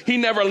moment, and he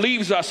never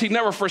leaves us. He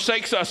never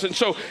forsakes us. And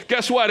so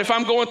guess what? If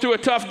I'm going through a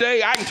tough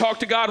day, I can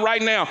talk to God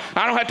right now.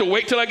 I don't have to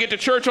wait till I get to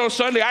church on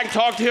Sunday. I can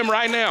talk to him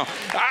right now.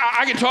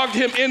 I can talk to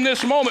him in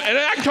this moment, and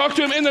then I can talk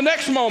to him in the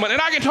next moment, and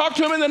I can talk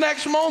to him in the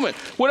next moment.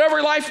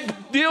 Whatever life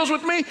deals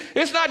with me,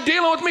 it's not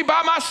dealing with me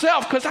by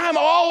myself because I'm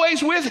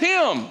always with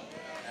him.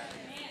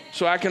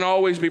 So I can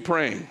always be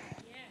praying.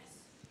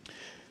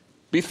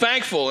 Be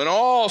thankful in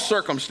all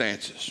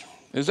circumstances.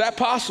 Is that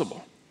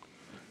possible?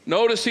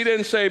 Notice he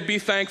didn't say be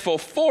thankful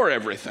for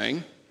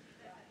everything.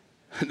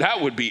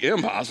 That would be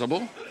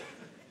impossible.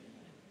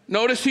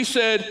 Notice he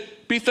said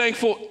be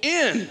thankful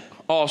in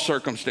all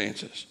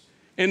circumstances.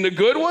 In the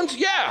good ones,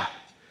 yeah.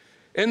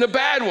 In the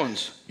bad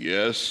ones,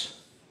 yes.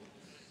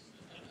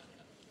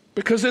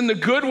 Because in the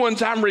good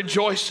ones, I'm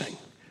rejoicing.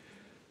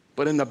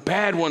 But in the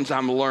bad ones,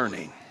 I'm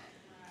learning.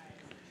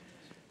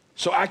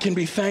 So I can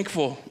be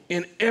thankful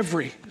in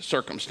every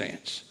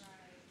circumstance.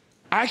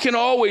 I can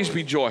always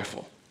be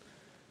joyful.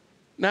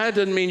 Now, that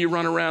doesn't mean you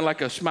run around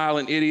like a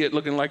smiling idiot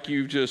looking like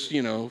you just,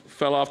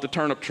 fell off the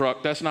turnip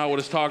truck. That's not what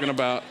it's talking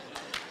about.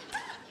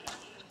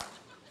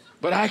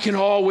 But I can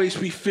always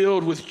be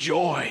filled with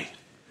joy.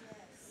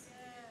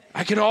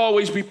 I can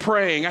always be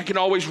praying. I can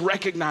always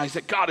recognize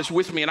that God is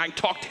with me and I can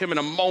talk to him in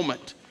a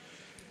moment.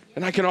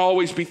 And I can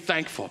always be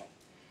thankful.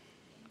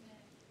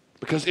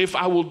 Because if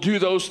I will do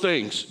those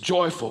things,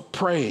 joyful,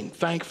 praying,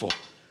 thankful,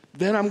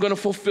 then I'm going to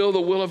fulfill the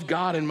will of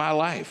God in my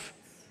life.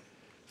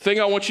 The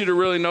thing I want you to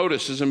really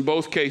notice is in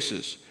both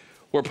cases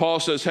where Paul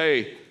says,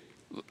 hey,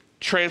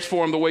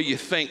 transform the way you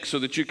think so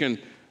that you can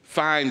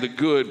find the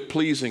good,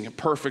 pleasing, and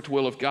perfect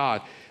will of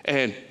God.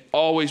 And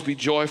always be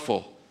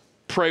joyful,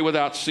 pray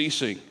without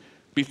ceasing,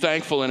 be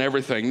thankful in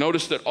everything.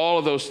 Notice that all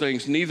of those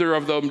things, neither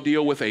of them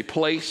deal with a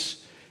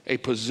place, a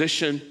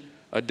position,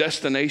 a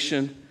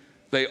destination.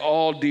 They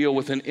all deal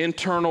with an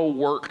internal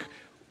work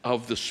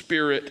of the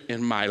Spirit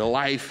in my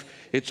life.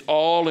 It's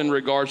all in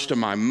regards to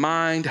my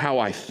mind, how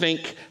I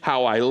think,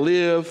 how I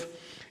live.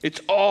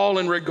 It's all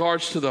in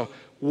regards to the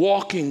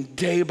walking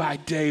day by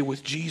day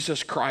with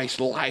Jesus Christ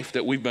life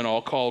that we've been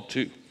all called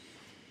to.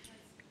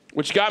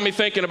 Which got me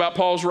thinking about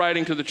Paul's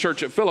writing to the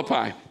church at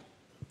Philippi.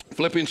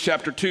 Philippians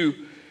chapter 2,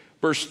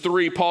 verse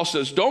 3, Paul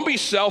says, don't be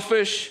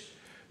selfish.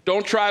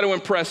 Don't try to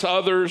impress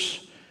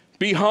others.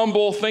 Be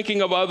humble,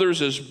 thinking of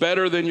others as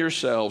better than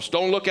yourselves.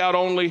 Don't look out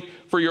only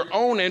for your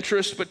own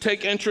interest, but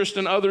take interest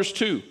in others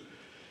too.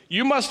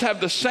 You must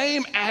have the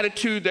same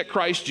attitude that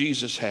Christ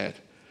Jesus had.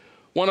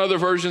 One other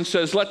version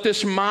says, let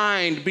this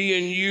mind be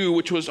in you,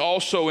 which was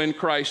also in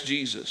Christ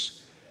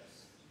Jesus.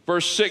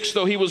 Verse 6,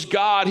 though he was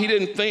God, he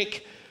didn't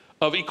think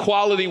of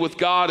equality with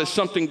God as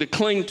something to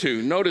cling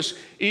to. Notice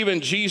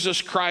even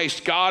Jesus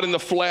Christ, God in the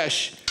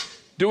flesh,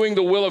 doing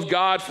the will of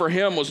God for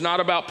him was not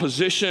about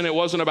position. It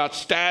wasn't about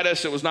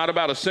status. It was not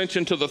about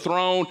ascension to the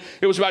throne.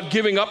 It was about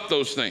giving up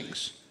those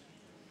things.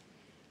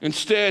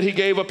 Instead, he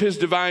gave up his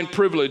divine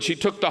privilege. He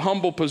took the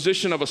humble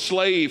position of a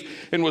slave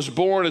and was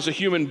born as a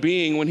human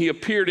being. When he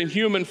appeared in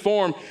human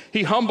form,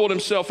 he humbled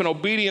himself in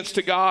obedience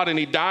to God, and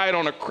he died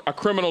on a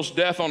criminal's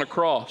death on a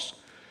cross.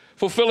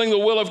 Fulfilling the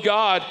will of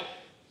God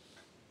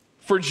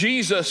for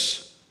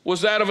Jesus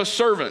was that of a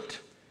servant.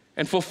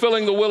 And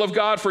fulfilling the will of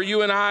God for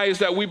you and I is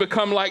that we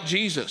become like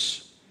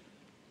Jesus,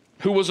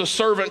 who was a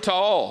servant to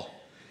all.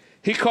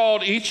 He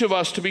called each of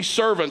us to be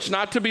servants,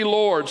 not to be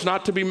lords,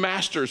 not to be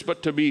masters,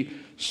 but to be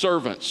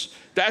servants.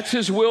 That's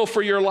his will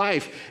for your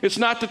life. It's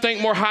not to think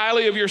more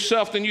highly of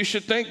yourself than you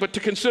should think, but to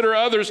consider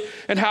others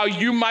and how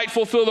you might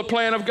fulfill the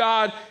plan of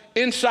God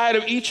inside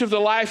of each of the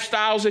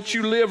lifestyles that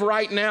you live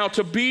right now,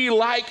 to be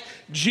like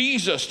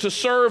Jesus, to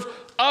serve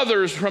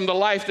others from the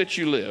life that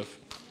you live.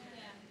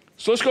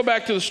 So let's go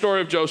back to the story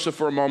of Joseph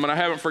for a moment. I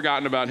haven't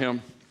forgotten about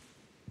him.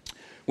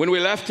 When we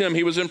left him,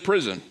 he was in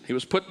prison. He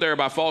was put there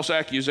by false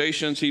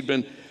accusations. He'd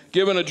been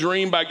given a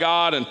dream by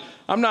God, and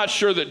I'm not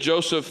sure that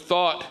Joseph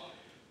thought,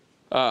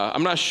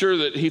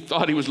 he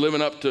thought he was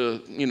living up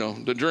to,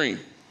 the dream.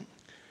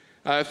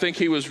 I think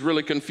he was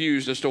really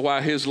confused as to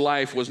why his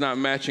life was not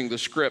matching the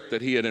script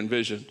that he had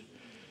envisioned.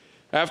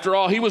 After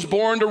all, he was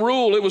born to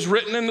rule. It was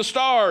written in the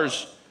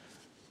stars,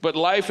 but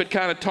life had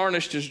kind of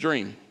tarnished his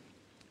dream.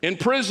 In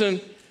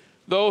prison,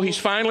 though, he's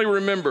finally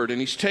remembered, and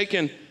he's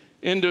taken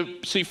in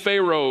to see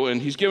Pharaoh,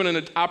 and he's given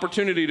an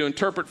opportunity to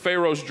interpret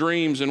Pharaoh's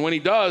dreams. And when he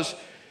does,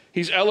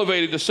 he's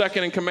elevated to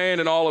second in command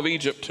in all of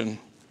Egypt. And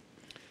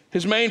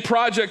his main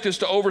project is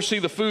to oversee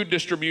the food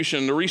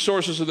distribution, the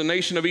resources of the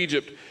nation of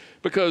Egypt,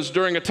 because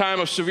during a time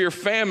of severe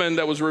famine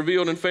that was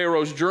revealed in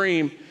Pharaoh's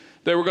dream,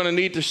 they were going to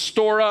need to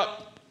store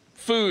up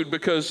food,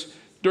 because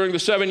during the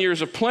 7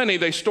 years of plenty,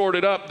 they stored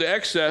it up, the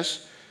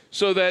excess,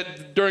 so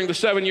that during the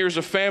 7 years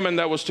of famine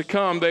that was to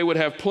come, they would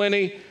have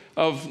plenty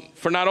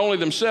for not only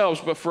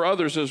themselves, but for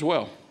others as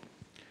well,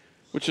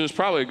 which is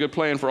probably a good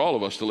plan for all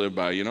of us to live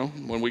by,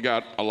 When we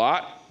got a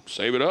lot,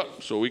 save it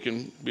up so we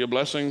can be a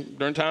blessing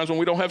during times when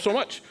we don't have so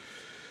much.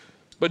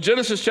 But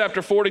Genesis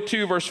chapter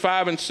 42, verse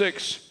 5 and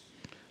 6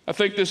 I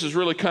think this is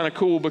really kind of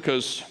cool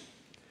because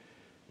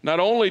not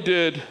only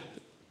did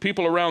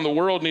people around the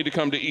world need to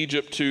come to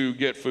Egypt to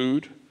get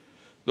food,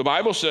 the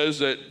Bible says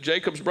that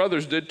Jacob's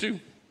brothers did too.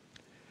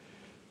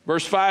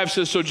 Verse 5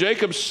 says, so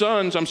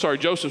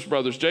Joseph's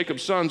brothers,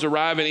 Jacob's sons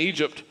arrive in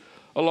Egypt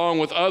along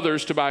with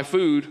others to buy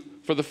food,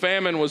 for the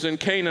famine was in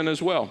Canaan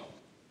as well.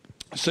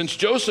 Since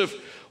Joseph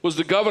was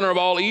the governor of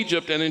all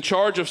Egypt and in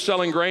charge of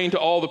selling grain to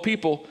all the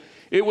people,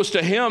 it was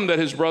to him that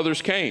his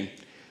brothers came.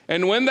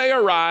 And when they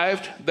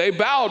arrived, they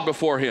bowed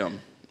before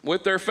him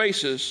with their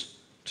faces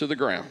to the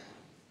ground.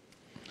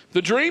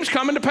 The dream's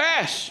coming to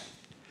pass.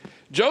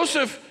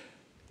 Joseph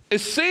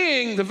is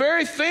seeing the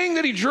very thing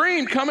that he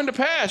dreamed coming to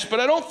pass, but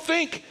I don't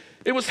think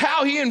it was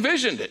how he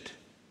envisioned it.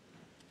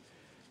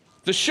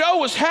 The show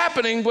was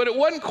happening, but it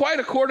wasn't quite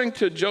according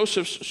to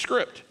Joseph's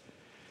script.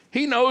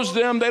 He knows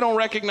them, they don't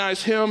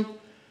recognize him.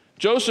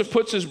 Joseph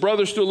puts his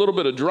brothers through a little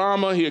bit of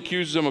drama. He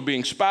accuses them of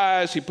being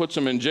spies. He puts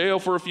them in jail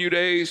for a few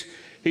days.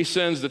 He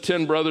sends the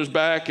 10 brothers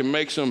back and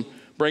makes them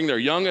bring their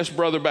youngest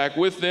brother back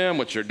with them,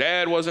 which their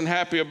dad wasn't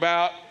happy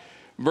about.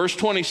 Verse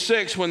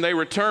 26, when they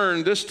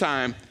returned this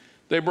time,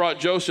 they brought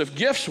Joseph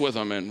gifts with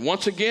them. And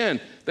once again,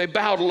 they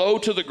bowed low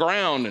to the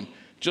ground, and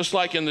just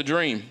like in the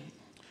dream.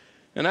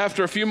 And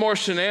after a few more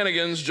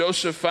shenanigans,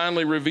 Joseph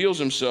finally reveals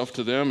himself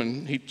to them,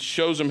 and he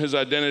shows them his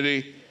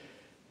identity,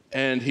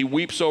 and he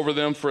weeps over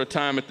them for a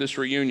time at this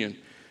reunion.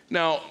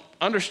 Now,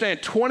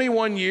 understand,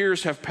 21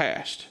 years have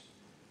passed.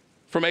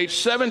 From age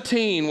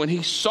 17, when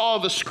he saw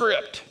the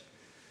script,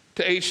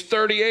 to age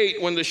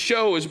 38, when the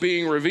show is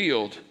being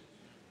revealed.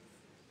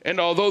 And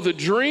although the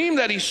dream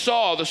that he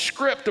saw, the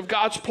script of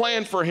God's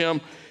plan for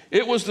him,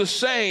 it was the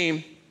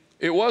same,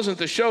 it wasn't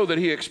the show that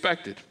he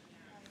expected.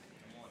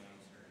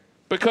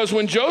 Because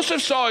when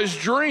Joseph saw his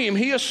dream,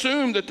 he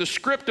assumed that the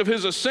script of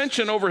his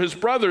ascension over his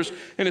brothers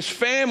and his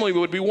family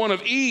would be one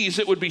of ease.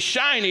 It would be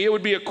shiny. It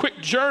would be a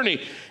quick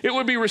journey. It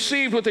would be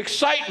received with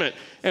excitement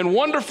and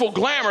wonderful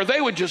glamour.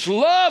 They would just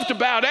love to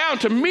bow down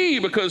to me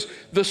because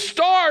the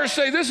stars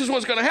say this is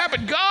what's going to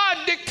happen. God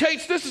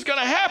dictates this is going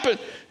to happen.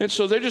 And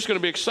so they're just going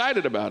to be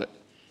excited about it.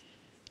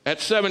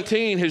 At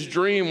 17, his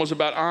dream was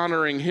about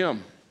honoring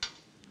him.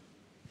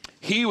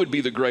 He would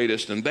be the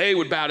greatest, and they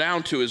would bow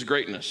down to his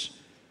greatness.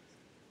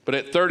 But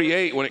at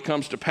 38, when it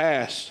comes to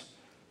pass,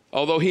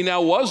 although he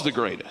now was the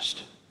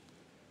greatest,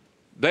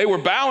 they were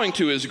bowing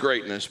to his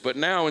greatness, but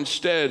now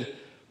instead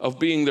of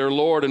being their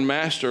Lord and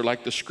Master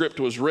like the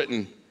script was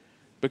written,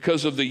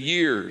 because of the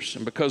years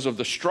and because of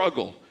the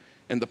struggle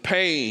and the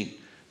pain,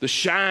 the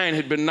shine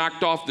had been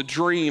knocked off the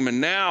dream, and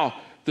now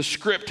the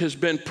script has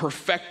been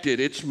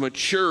perfected, it's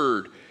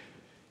matured.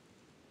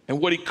 And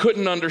what he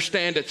couldn't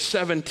understand at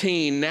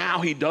 17, now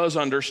he does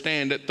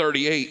understand at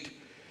 38.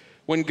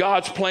 When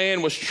God's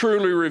plan was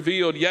truly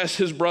revealed, yes,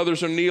 his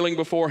brothers are kneeling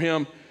before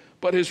him,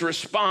 but his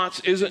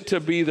response isn't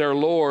to be their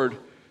Lord,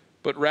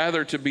 but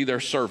rather to be their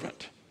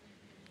servant.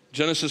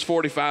 Genesis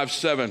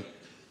 45:7,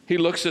 he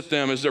looks at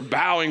them as they're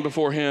bowing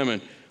before him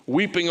and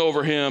weeping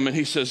over him, and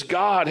he says,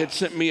 God had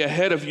sent me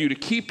ahead of you to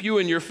keep you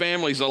and your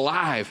families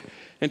alive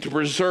and to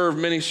preserve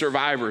many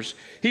survivors.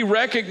 He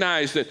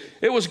recognized that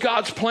it was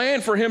God's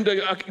plan for him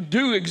to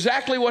do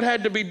exactly what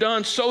had to be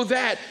done so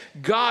that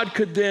God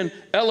could then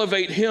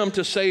elevate him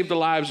to save the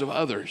lives of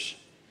others.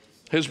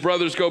 His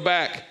brothers go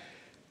back.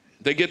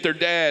 They get their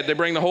dad. They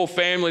bring the whole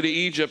family to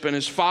Egypt, and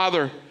his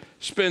father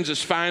spends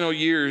his final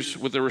years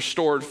with the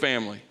restored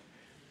family.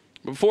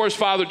 Before his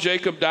father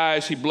Jacob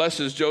dies, he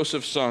blesses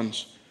Joseph's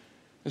sons.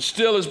 And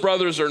still his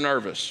brothers are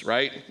nervous,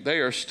 right? They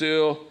are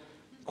still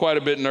quite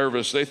a bit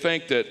nervous. They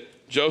think that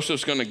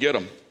Joseph's going to get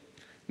them.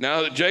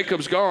 Now that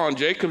Jacob's gone,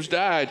 Jacob's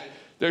died,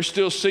 they're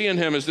still seeing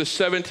him as this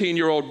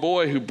 17-year-old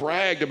boy who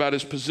bragged about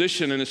his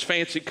position and his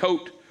fancy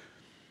coat.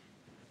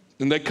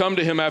 And they come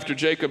to him after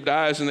Jacob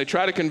dies, and they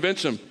try to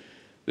convince him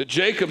that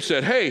Jacob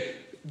said, hey,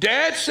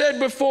 Dad said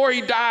before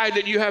he died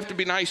that you have to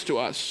be nice to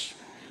us.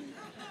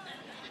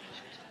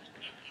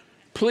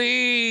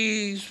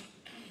 Please,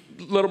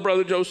 little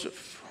brother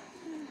Joseph.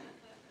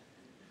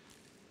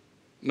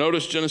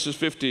 Notice Genesis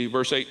 50,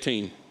 verse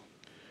 18.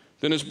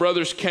 Then his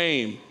brothers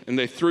came, and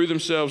they threw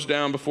themselves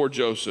down before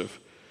Joseph.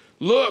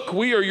 Look,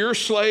 we are your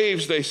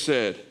slaves, they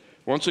said.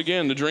 Once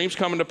again, the dream's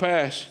coming to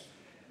pass.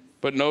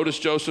 But notice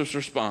Joseph's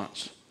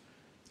response.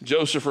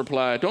 Joseph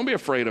replied, don't be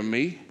afraid of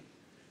me.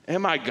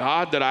 Am I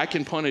God that I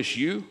can punish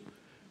you?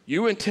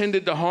 You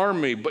intended to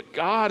harm me, but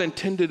God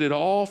intended it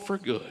all for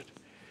good.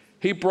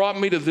 He brought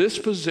me to this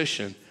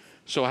position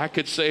so I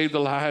could save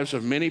the lives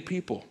of many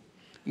people.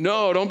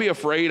 No, don't be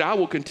afraid. I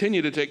will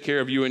continue to take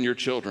care of you and your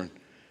children.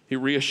 He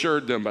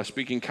reassured them by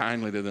speaking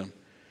kindly to them.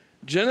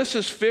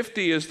 Genesis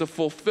 50 is the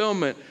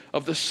fulfillment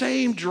of the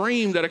same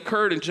dream that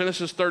occurred in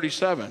Genesis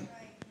 37.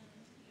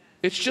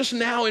 It's just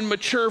now in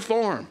mature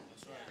form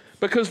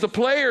because the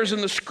players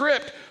in the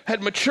script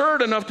had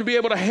matured enough to be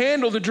able to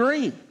handle the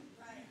dream.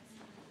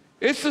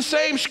 It's the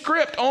same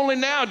script, only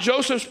now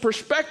Joseph's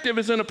perspective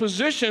is in a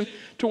position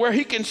to where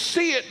he can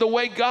see it the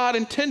way God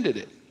intended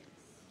it.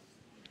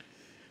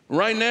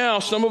 Right now,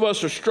 some of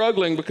us are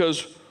struggling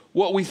because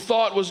what we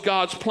thought was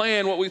God's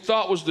plan, what we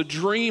thought was the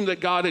dream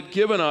that God had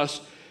given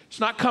us, it's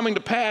not coming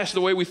to pass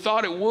the way we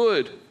thought it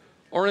would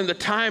or in the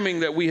timing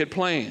that we had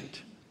planned.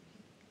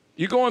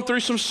 You're going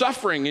through some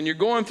suffering and you're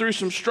going through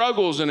some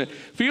struggles, and it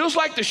feels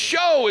like the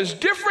show is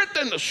different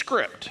than the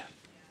script.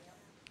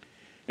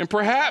 And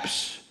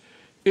perhaps,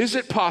 is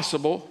it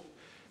possible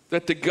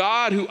that the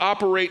God who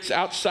operates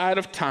outside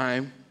of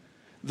time,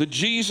 the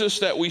Jesus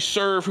that we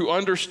serve who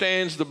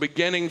understands the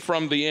beginning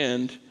from the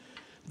end,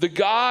 the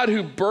God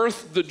who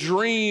birthed the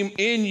dream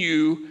in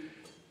you,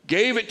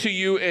 gave it to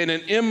you in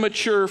an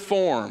immature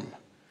form?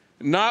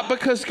 Not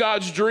because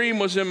God's dream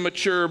was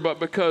immature, but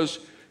because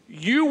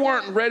you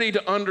weren't ready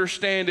to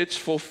understand its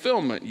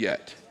fulfillment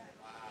yet.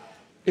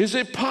 Is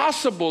it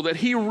possible that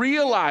he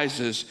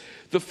realizes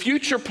the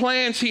future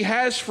plans he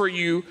has for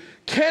you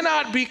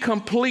cannot be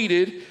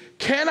completed,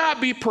 cannot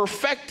be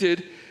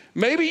perfected?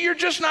 Maybe you're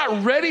just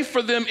not ready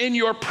for them in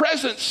your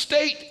present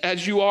state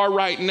as you are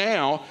right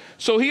now.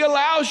 So he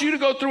allows you to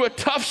go through a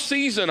tough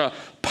season, a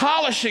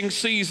polishing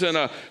season,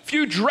 a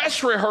few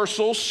dress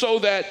rehearsals, so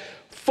that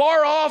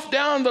far off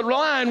down the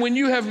line, when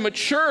you have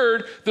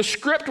matured, the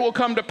script will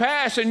come to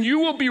pass and you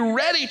will be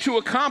ready to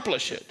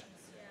accomplish it.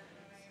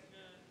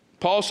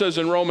 Paul says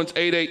in Romans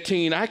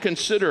 8:18, I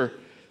consider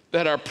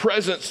that our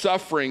present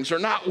sufferings are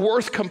not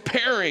worth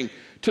comparing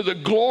to the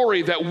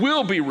glory that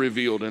will be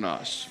revealed in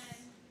us.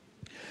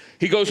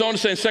 He goes on to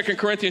say in 2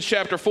 Corinthians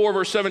chapter 4,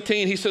 verse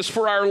 17, he says,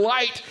 for our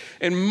light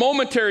and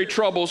momentary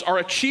troubles are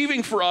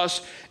achieving for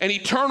us an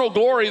eternal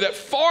glory that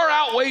far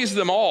outweighs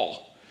them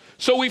all.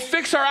 So we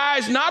fix our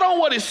eyes not on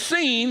what is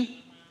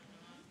seen,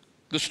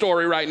 the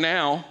story right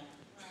now,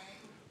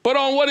 but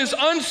on what is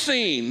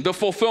unseen, the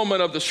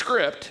fulfillment of the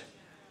script.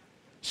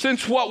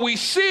 Since what we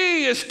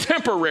see is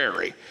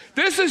temporary.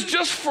 This is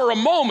just for a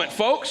moment,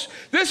 folks.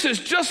 This is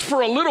just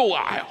for a little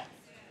while.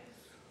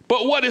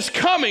 But what is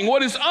coming,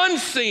 what is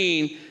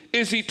unseen,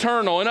 is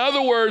eternal. In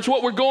other words,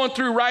 what we're going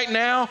through right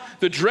now,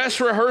 the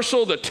dress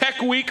rehearsal, the tech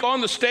week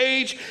on the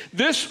stage,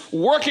 this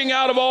working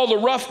out of all the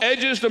rough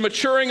edges, the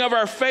maturing of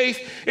our faith,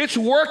 it's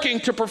working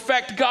to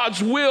perfect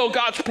God's will,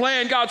 God's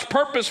plan, God's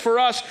purpose for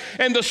us.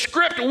 And the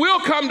script will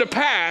come to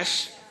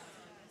pass.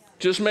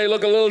 Just may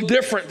look a little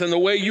different than the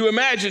way you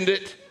imagined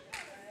it,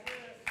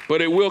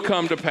 but it will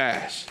come to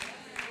pass.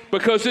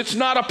 Because it's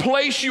not a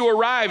place you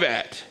arrive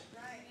at.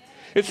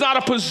 It's not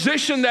a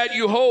position that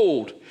you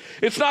hold.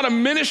 It's not a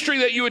ministry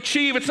that you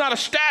achieve. It's not a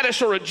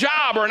status or a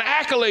job or an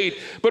accolade,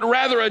 but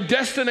rather a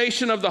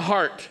destination of the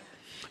heart,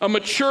 a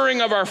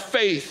maturing of our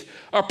faith,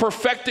 a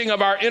perfecting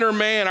of our inner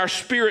man, our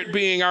spirit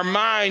being, our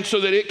mind,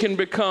 so that it can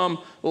become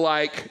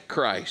like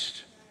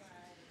Christ.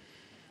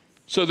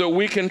 So that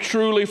we can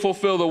truly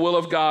fulfill the will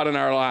of God in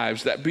our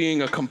lives, that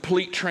being a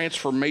complete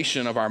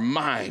transformation of our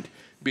mind,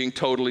 being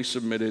totally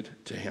submitted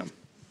to him.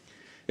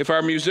 If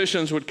our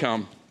musicians would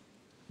come,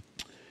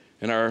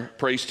 and our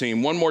praise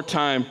team, one more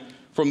time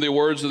from the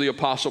words of the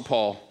Apostle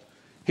Paul.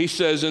 He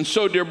says, and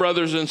so, dear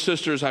brothers and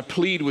sisters, I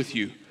plead with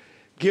you,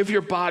 give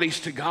your bodies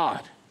to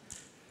God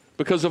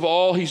because of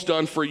all he's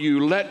done for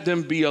you. Let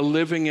them be a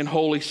living and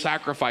holy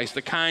sacrifice,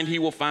 the kind he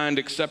will find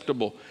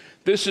acceptable.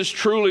 This is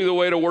truly the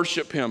way to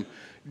worship him.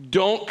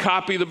 Don't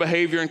copy the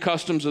behavior and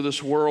customs of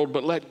this world,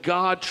 but let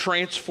God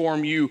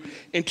transform you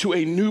into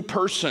a new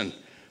person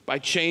by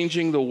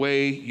changing the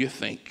way you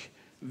think.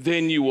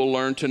 Then you will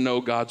learn to know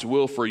God's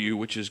will for you,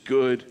 which is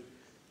good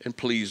and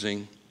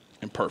pleasing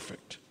and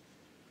perfect.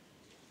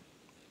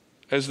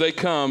 As they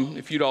come,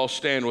 if you'd all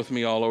stand with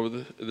me all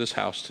over this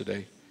house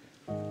today.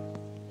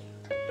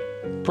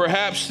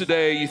 Perhaps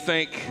today you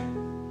think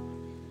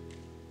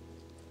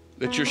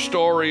that your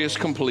story is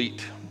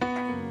complete,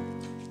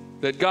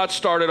 that God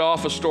started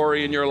off a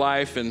story in your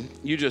life and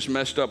you just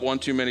messed up one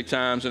too many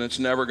times and it's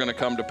never going to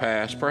come to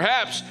pass.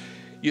 Perhaps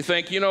you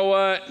think, you know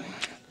what?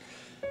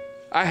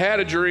 I had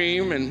a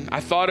dream and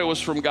I thought it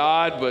was from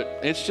God, but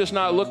it's just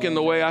not looking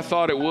the way I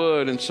thought it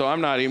would, and so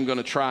I'm not even going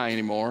to try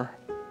anymore.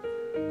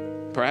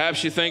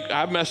 Perhaps you think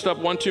I've messed up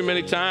one too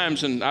many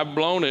times and I've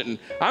blown it and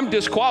I'm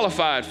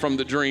disqualified from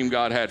the dream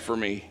God had for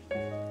me.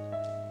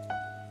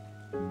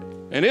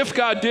 And if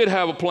God did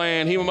have a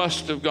plan, he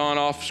must have gone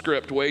off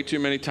script way too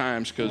many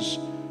times because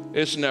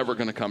it's never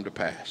going to come to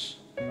pass.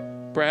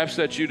 Perhaps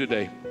that's you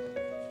today.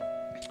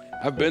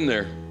 I've been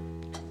there.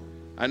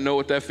 I know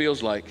what that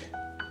feels like.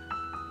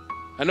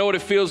 I know what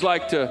it feels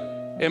like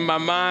to, in my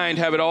mind,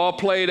 have it all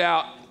played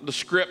out, the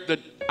script that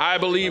I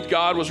believed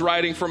God was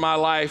writing for my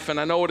life. And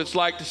I know what it's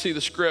like to see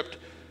the script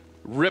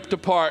ripped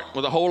apart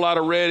with a whole lot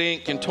of red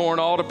ink and torn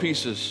all to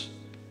pieces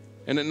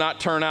and it not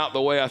turn out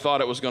the way I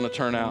thought it was going to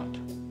turn out.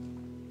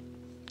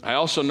 I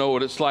also know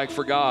what it's like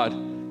for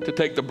God to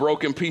take the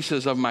broken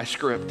pieces of my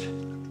script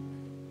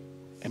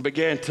and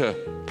begin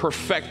to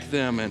perfect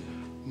them and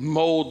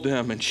mold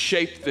them and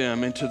shape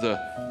them into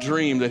the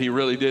dream that he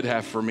really did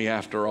have for me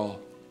after all.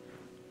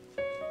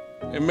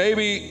 And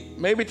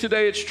maybe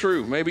today it's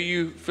true. Maybe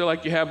you feel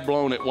like you have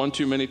blown it one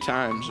too many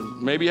times.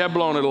 And maybe you have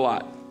blown it a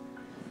lot.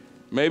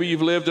 Maybe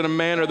you've lived in a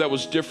manner that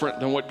was different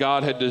than what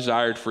God had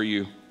desired for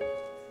you.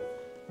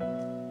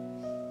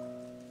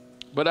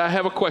 But I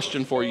have a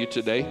question for you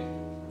today.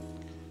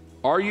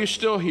 Are you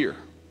still here?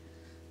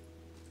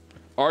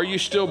 Are you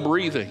still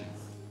breathing?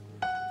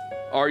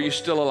 Are you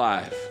still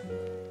alive?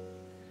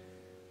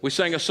 We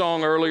sang a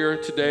song earlier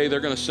today. They're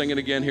going to sing it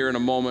again here in a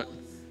moment.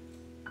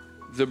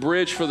 The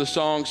bridge for the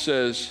song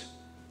says,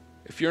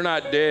 if you're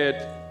not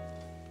dead,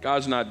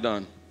 God's not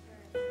done.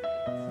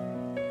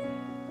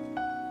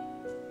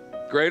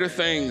 Greater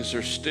things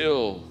are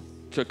still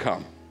to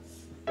come.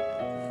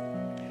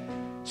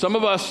 Some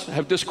of us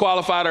have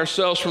disqualified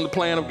ourselves from the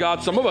plan of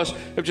God. Some of us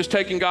have just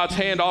taken God's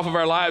hand off of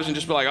our lives and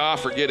just been like,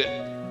 forget it.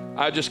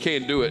 I just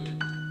can't do it.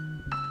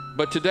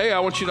 But today I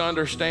want you to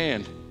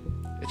understand,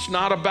 it's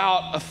not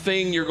about a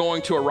thing you're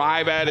going to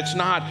arrive at. It's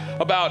not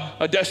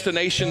about a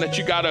destination that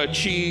you got to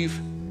achieve.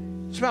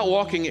 It's about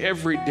walking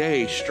every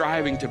day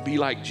striving to be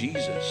like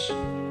Jesus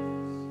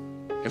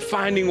and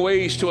finding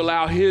ways to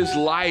allow his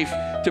life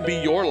to be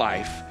your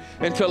life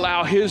and to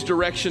allow his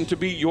direction to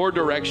be your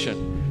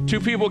direction. Two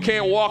people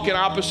can't walk in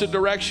opposite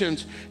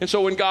directions. And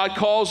so when God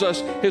calls us,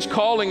 his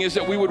calling is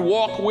that we would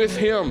walk with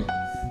him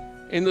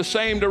in the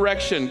same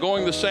direction,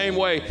 going the same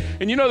way.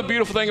 And you know the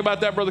beautiful thing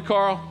about that, Brother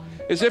Carl,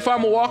 is if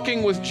I'm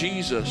walking with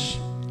Jesus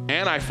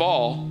and I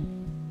fall,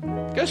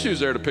 guess who's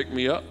there to pick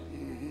me up?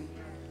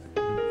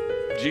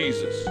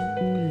 Jesus.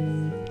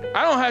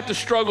 I don't have to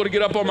struggle to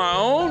get up on my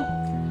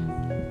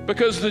own,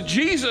 because the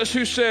Jesus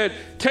who said,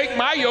 take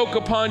my yoke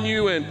upon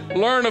you and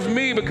learn of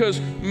me, because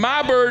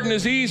my burden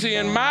is easy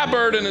and my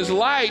burden is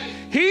light,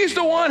 he's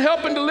the one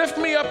helping to lift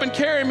me up and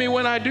carry me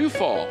when I do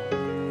fall.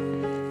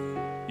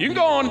 You can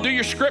go on and do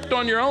your script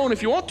on your own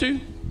if you want to,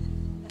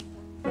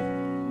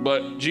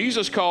 but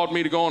Jesus called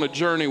me to go on a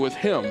journey with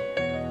him,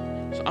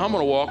 so I'm going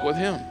to walk with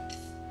him.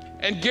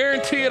 And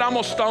guarantee it, I'm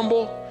going to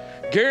stumble.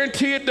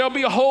 Guarantee it, there'll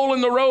be a hole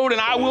in the road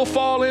and I will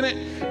fall in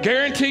it.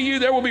 Guarantee you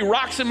there will be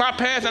rocks in my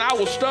path and I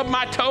will stub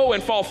my toe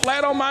and fall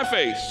flat on my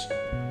face.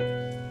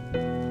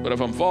 But if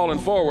I'm falling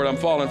forward, I'm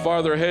falling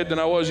farther ahead than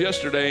I was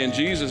yesterday, and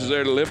Jesus is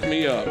there to lift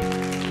me up.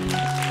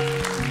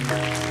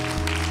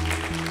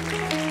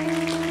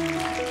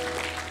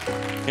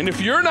 And if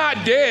you're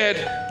not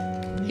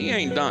dead, he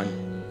ain't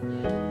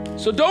done.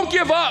 So don't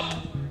give up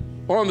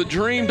on the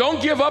dream. Don't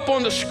give up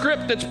on the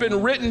script that's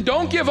been written.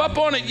 Don't give up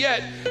on it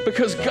yet,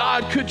 because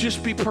God could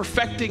just be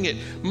perfecting it,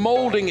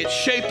 molding it,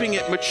 shaping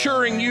it,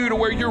 maturing you to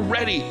where you're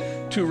ready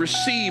to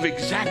receive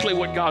exactly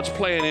what God's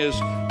plan is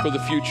for the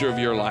future of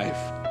your life.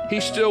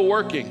 He's still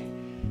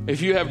working.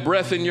 If you have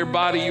breath in your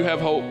body, you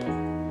have hope.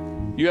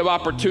 You have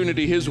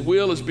opportunity. His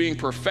will is being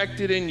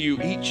perfected in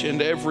you each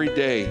and every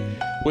day.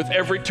 With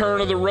every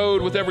turn of the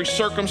road, with every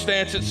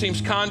circumstance that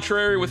seems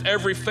contrary, with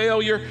every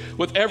failure,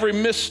 with every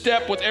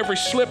misstep, with every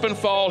slip and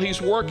fall,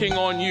 he's working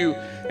on you.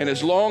 And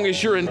as long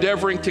as you're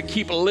endeavoring to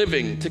keep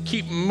living, to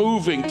keep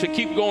moving, to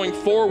keep going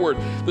forward,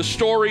 the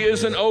story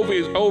isn't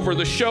over.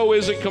 The show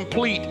isn't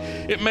complete.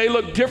 It may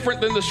look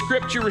different than the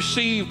script you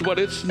received, but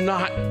it's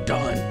not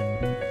done.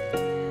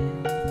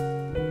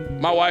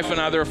 My wife and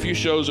I, there are a few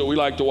shows that we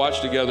like to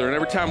watch together, and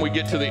every time we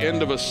get to the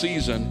end of a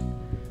season,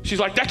 she's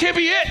like, that can't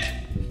be it.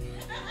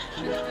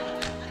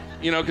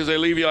 You know, because they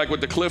leave you like with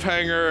the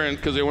cliffhanger, and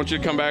because they want you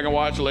to come back and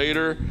watch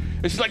later.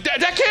 And she's like, that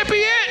can't be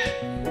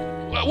it.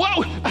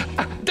 Whoa,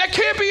 that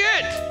can't be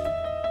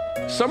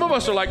it. Some of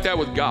us are like that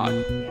with God.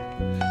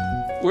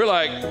 We're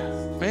like,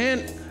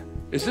 man,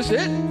 is this it?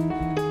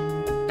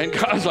 And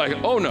God's like,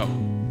 oh no,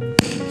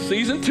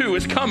 season 2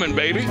 is coming,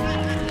 baby.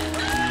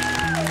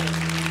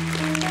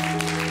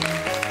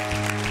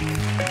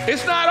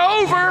 It's not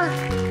over,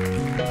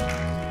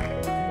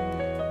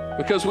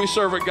 because we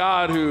serve a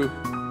God who,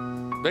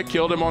 they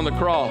killed him on the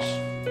cross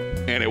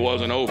and it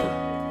wasn't over.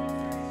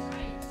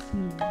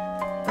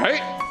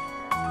 Right?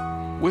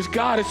 With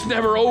God, it's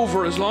never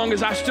over. As long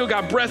as I still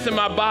got breath in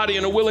my body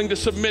and are willing to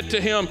submit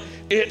to him,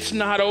 it's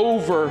not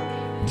over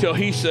till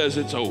he says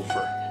it's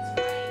over.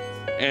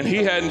 And he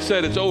hadn't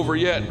said it's over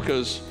yet,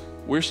 because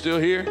we're still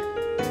here.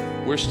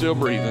 We're still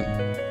breathing.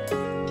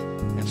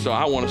 And so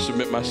I want to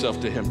submit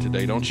myself to him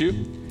today, don't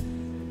you?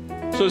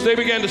 So as they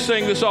begin to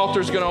sing, this altar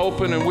is going to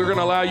open, and we're going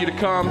to allow you to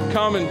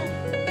come and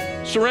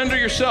surrender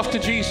yourself to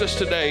Jesus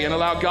today, and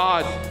allow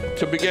God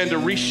to begin to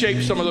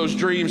reshape some of those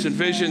dreams and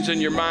visions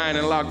in your mind,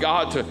 and allow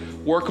God to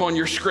work on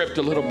your script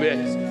a little bit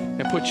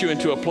and put you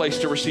into a place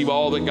to receive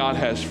all that God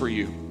has for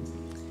you.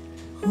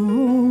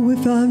 Oh,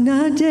 if I'm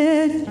not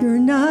dead, you're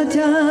not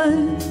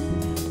done.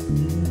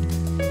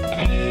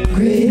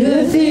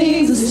 Greater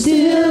things are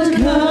still to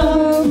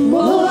come.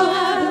 Oh,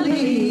 I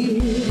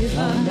believe. If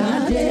I'm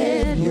not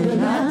dead, you're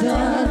not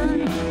done.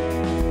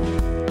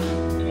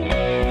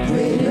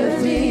 Greater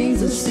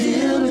things are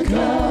still to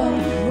come.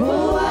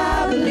 Oh,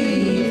 I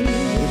believe.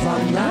 If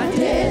I'm not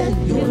dead,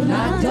 you're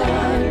not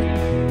done.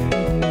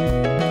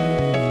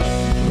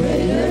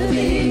 Greater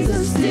things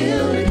are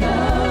still to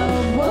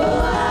come.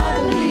 Oh, I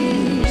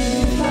believe.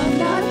 If I'm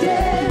not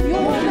dead,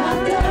 you're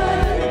not done.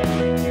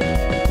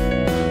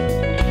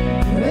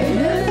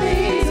 Greater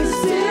things are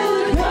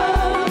still to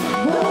come.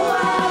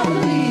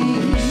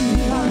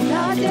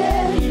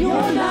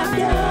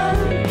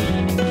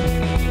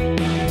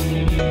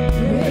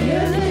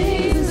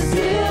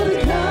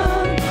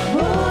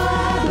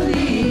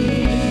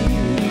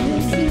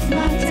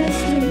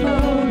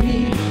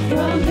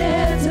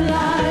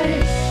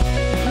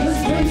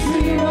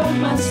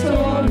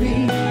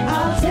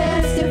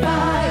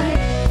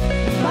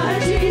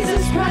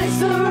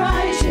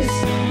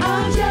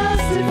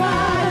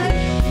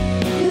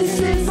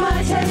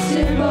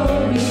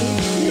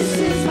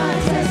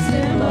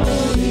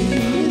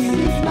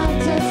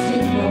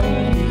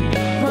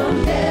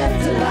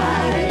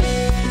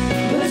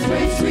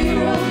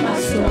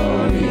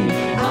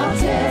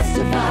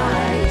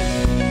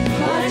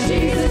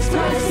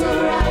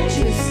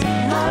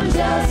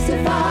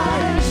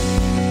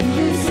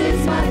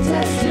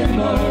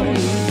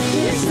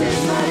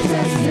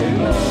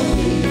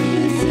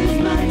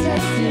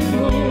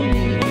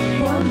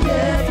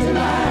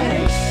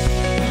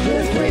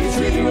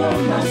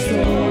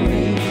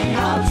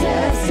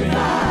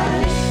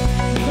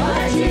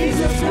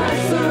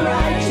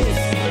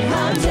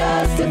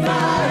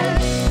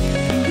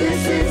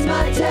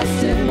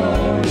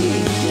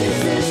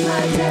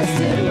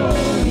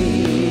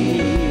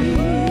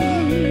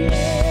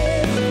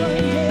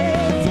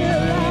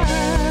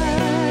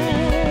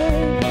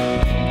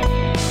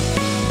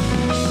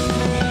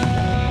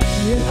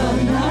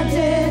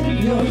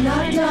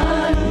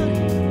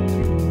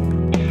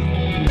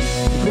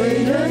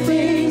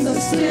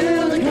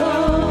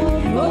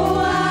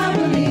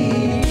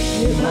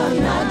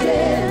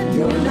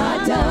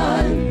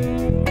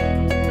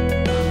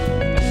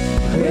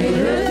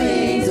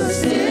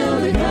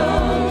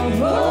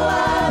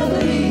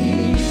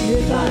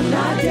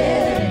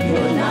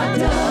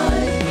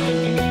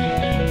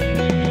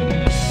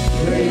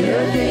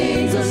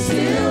 things are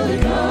still to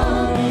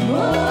come. Oh,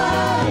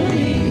 I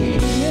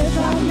believe if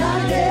I'm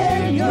not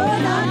dead, you're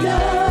not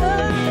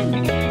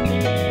done.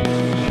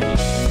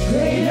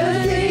 Greater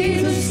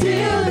things are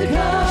still to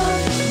come.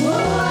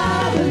 Oh,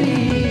 I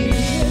believe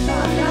if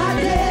I'm not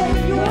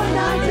dead, you're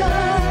not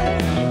done.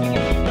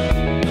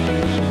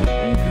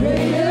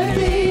 Greater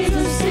things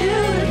are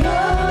still to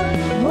come.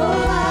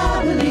 Oh,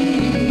 I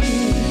believe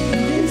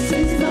this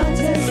is my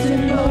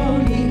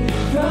testimony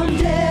from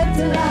death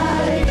to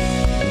life.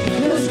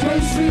 Because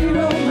grace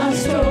rewrote my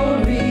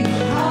story,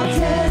 I'll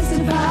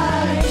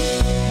testify.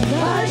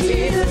 By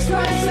Jesus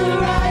Christ the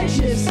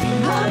righteous,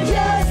 I'm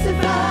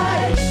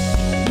justified.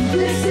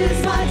 This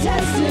is my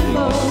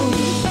testimony.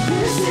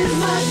 This is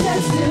my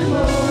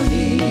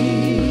testimony.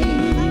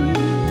 Amen.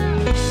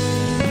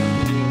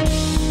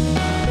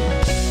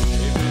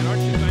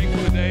 Aren't you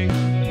thankful today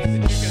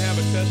that you can have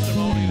a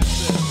testimony that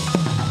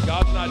says,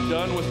 God's not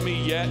done with me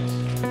yet?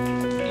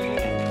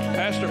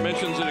 Pastor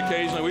mentions it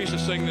occasionally. We used to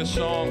sing this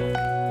song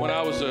when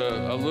I was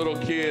a little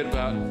kid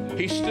about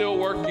he's still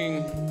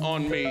working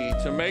on me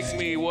to make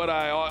me what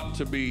I ought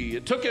to be.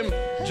 It took him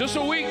just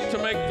a week to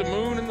make the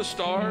moon and the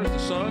stars, the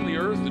sun, the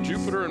earth, the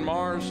Jupiter and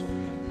Mars.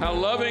 How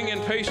loving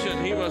and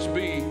patient he must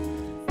be,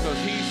 because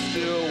he's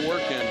still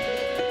working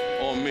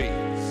on me.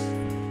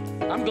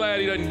 I'm glad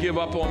he doesn't give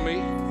up on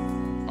me.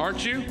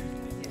 Aren't you?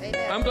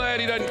 I'm glad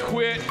he doesn't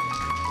quit.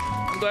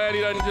 I'm glad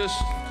he doesn't just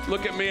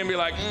look at me and be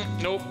like,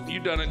 nope, you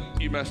done it.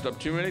 You messed up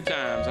too many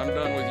times. I'm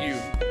done with you.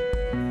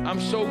 I'm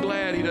so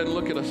glad he doesn't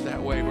look at us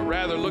that way, but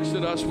rather looks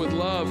at us with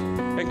love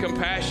and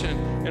compassion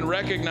and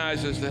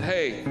recognizes that,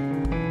 hey,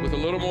 with a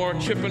little more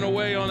chipping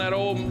away on that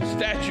old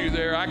statue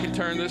there, I can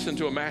turn this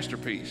into a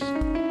masterpiece.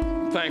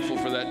 I'm thankful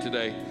for that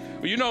today.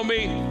 Well, you know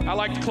me, I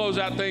like to close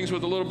out things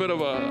with a little bit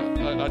of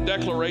a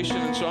declaration,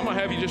 and so I'm going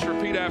to have you just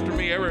repeat after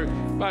me.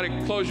 Everybody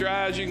close your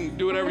eyes. You can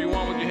do whatever you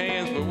want with your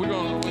hands, but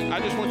I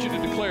just want you to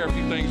declare a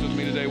few things with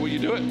me today. Will you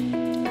do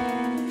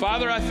it?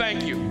 Father, I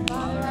thank you.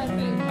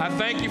 I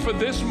thank you for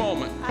this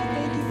moment.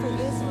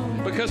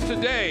 Because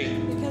today,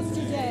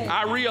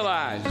 I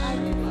realize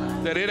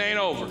that it ain't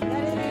over.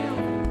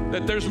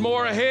 That there's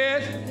more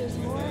ahead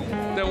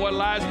than what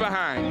lies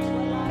behind.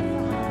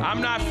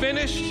 I'm not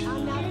finished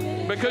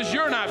because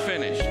you're not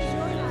finished.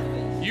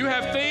 You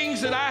have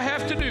things that I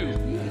have to do.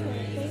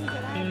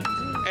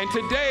 And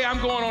today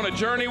I'm going on a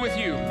journey with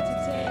you.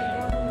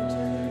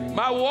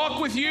 My walk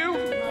with you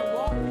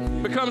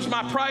becomes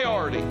my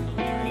priority.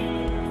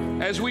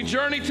 As we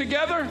journey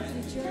together,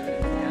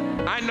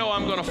 I know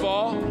I'm going to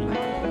fall,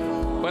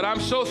 but I'm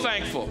so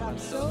thankful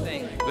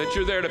that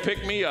you're there to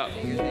pick me up.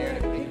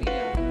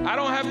 I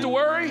don't have to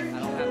worry.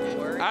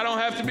 I don't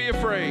have to be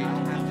afraid.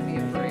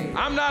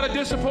 I'm not a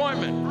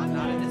disappointment.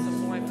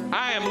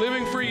 I am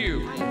living for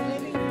you.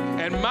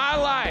 And my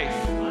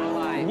life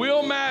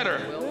will matter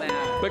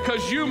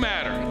because you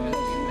matter.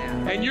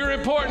 And you're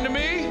important to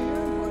me,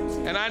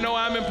 and I know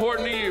I'm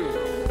important to you.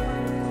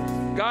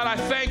 God, I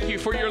thank you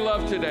for your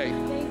love today.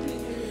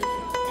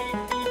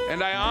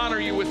 And I honor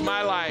you with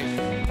my life.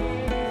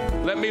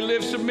 Let me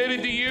live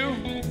submitted to you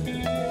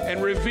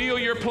and reveal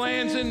your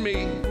plans in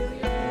me.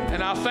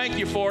 And I'll thank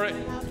you for it.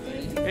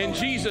 In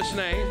Jesus'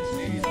 name.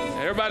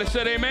 Everybody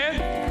said amen.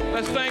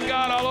 Let's thank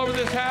God all over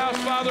this house.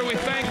 Father, we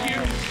thank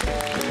you.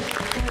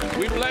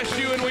 We bless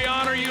you and we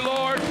honor you,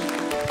 Lord.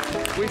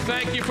 We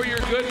thank you for your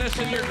goodness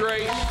and your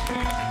grace.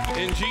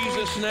 In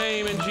Jesus'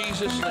 name, in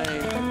Jesus'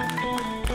 name.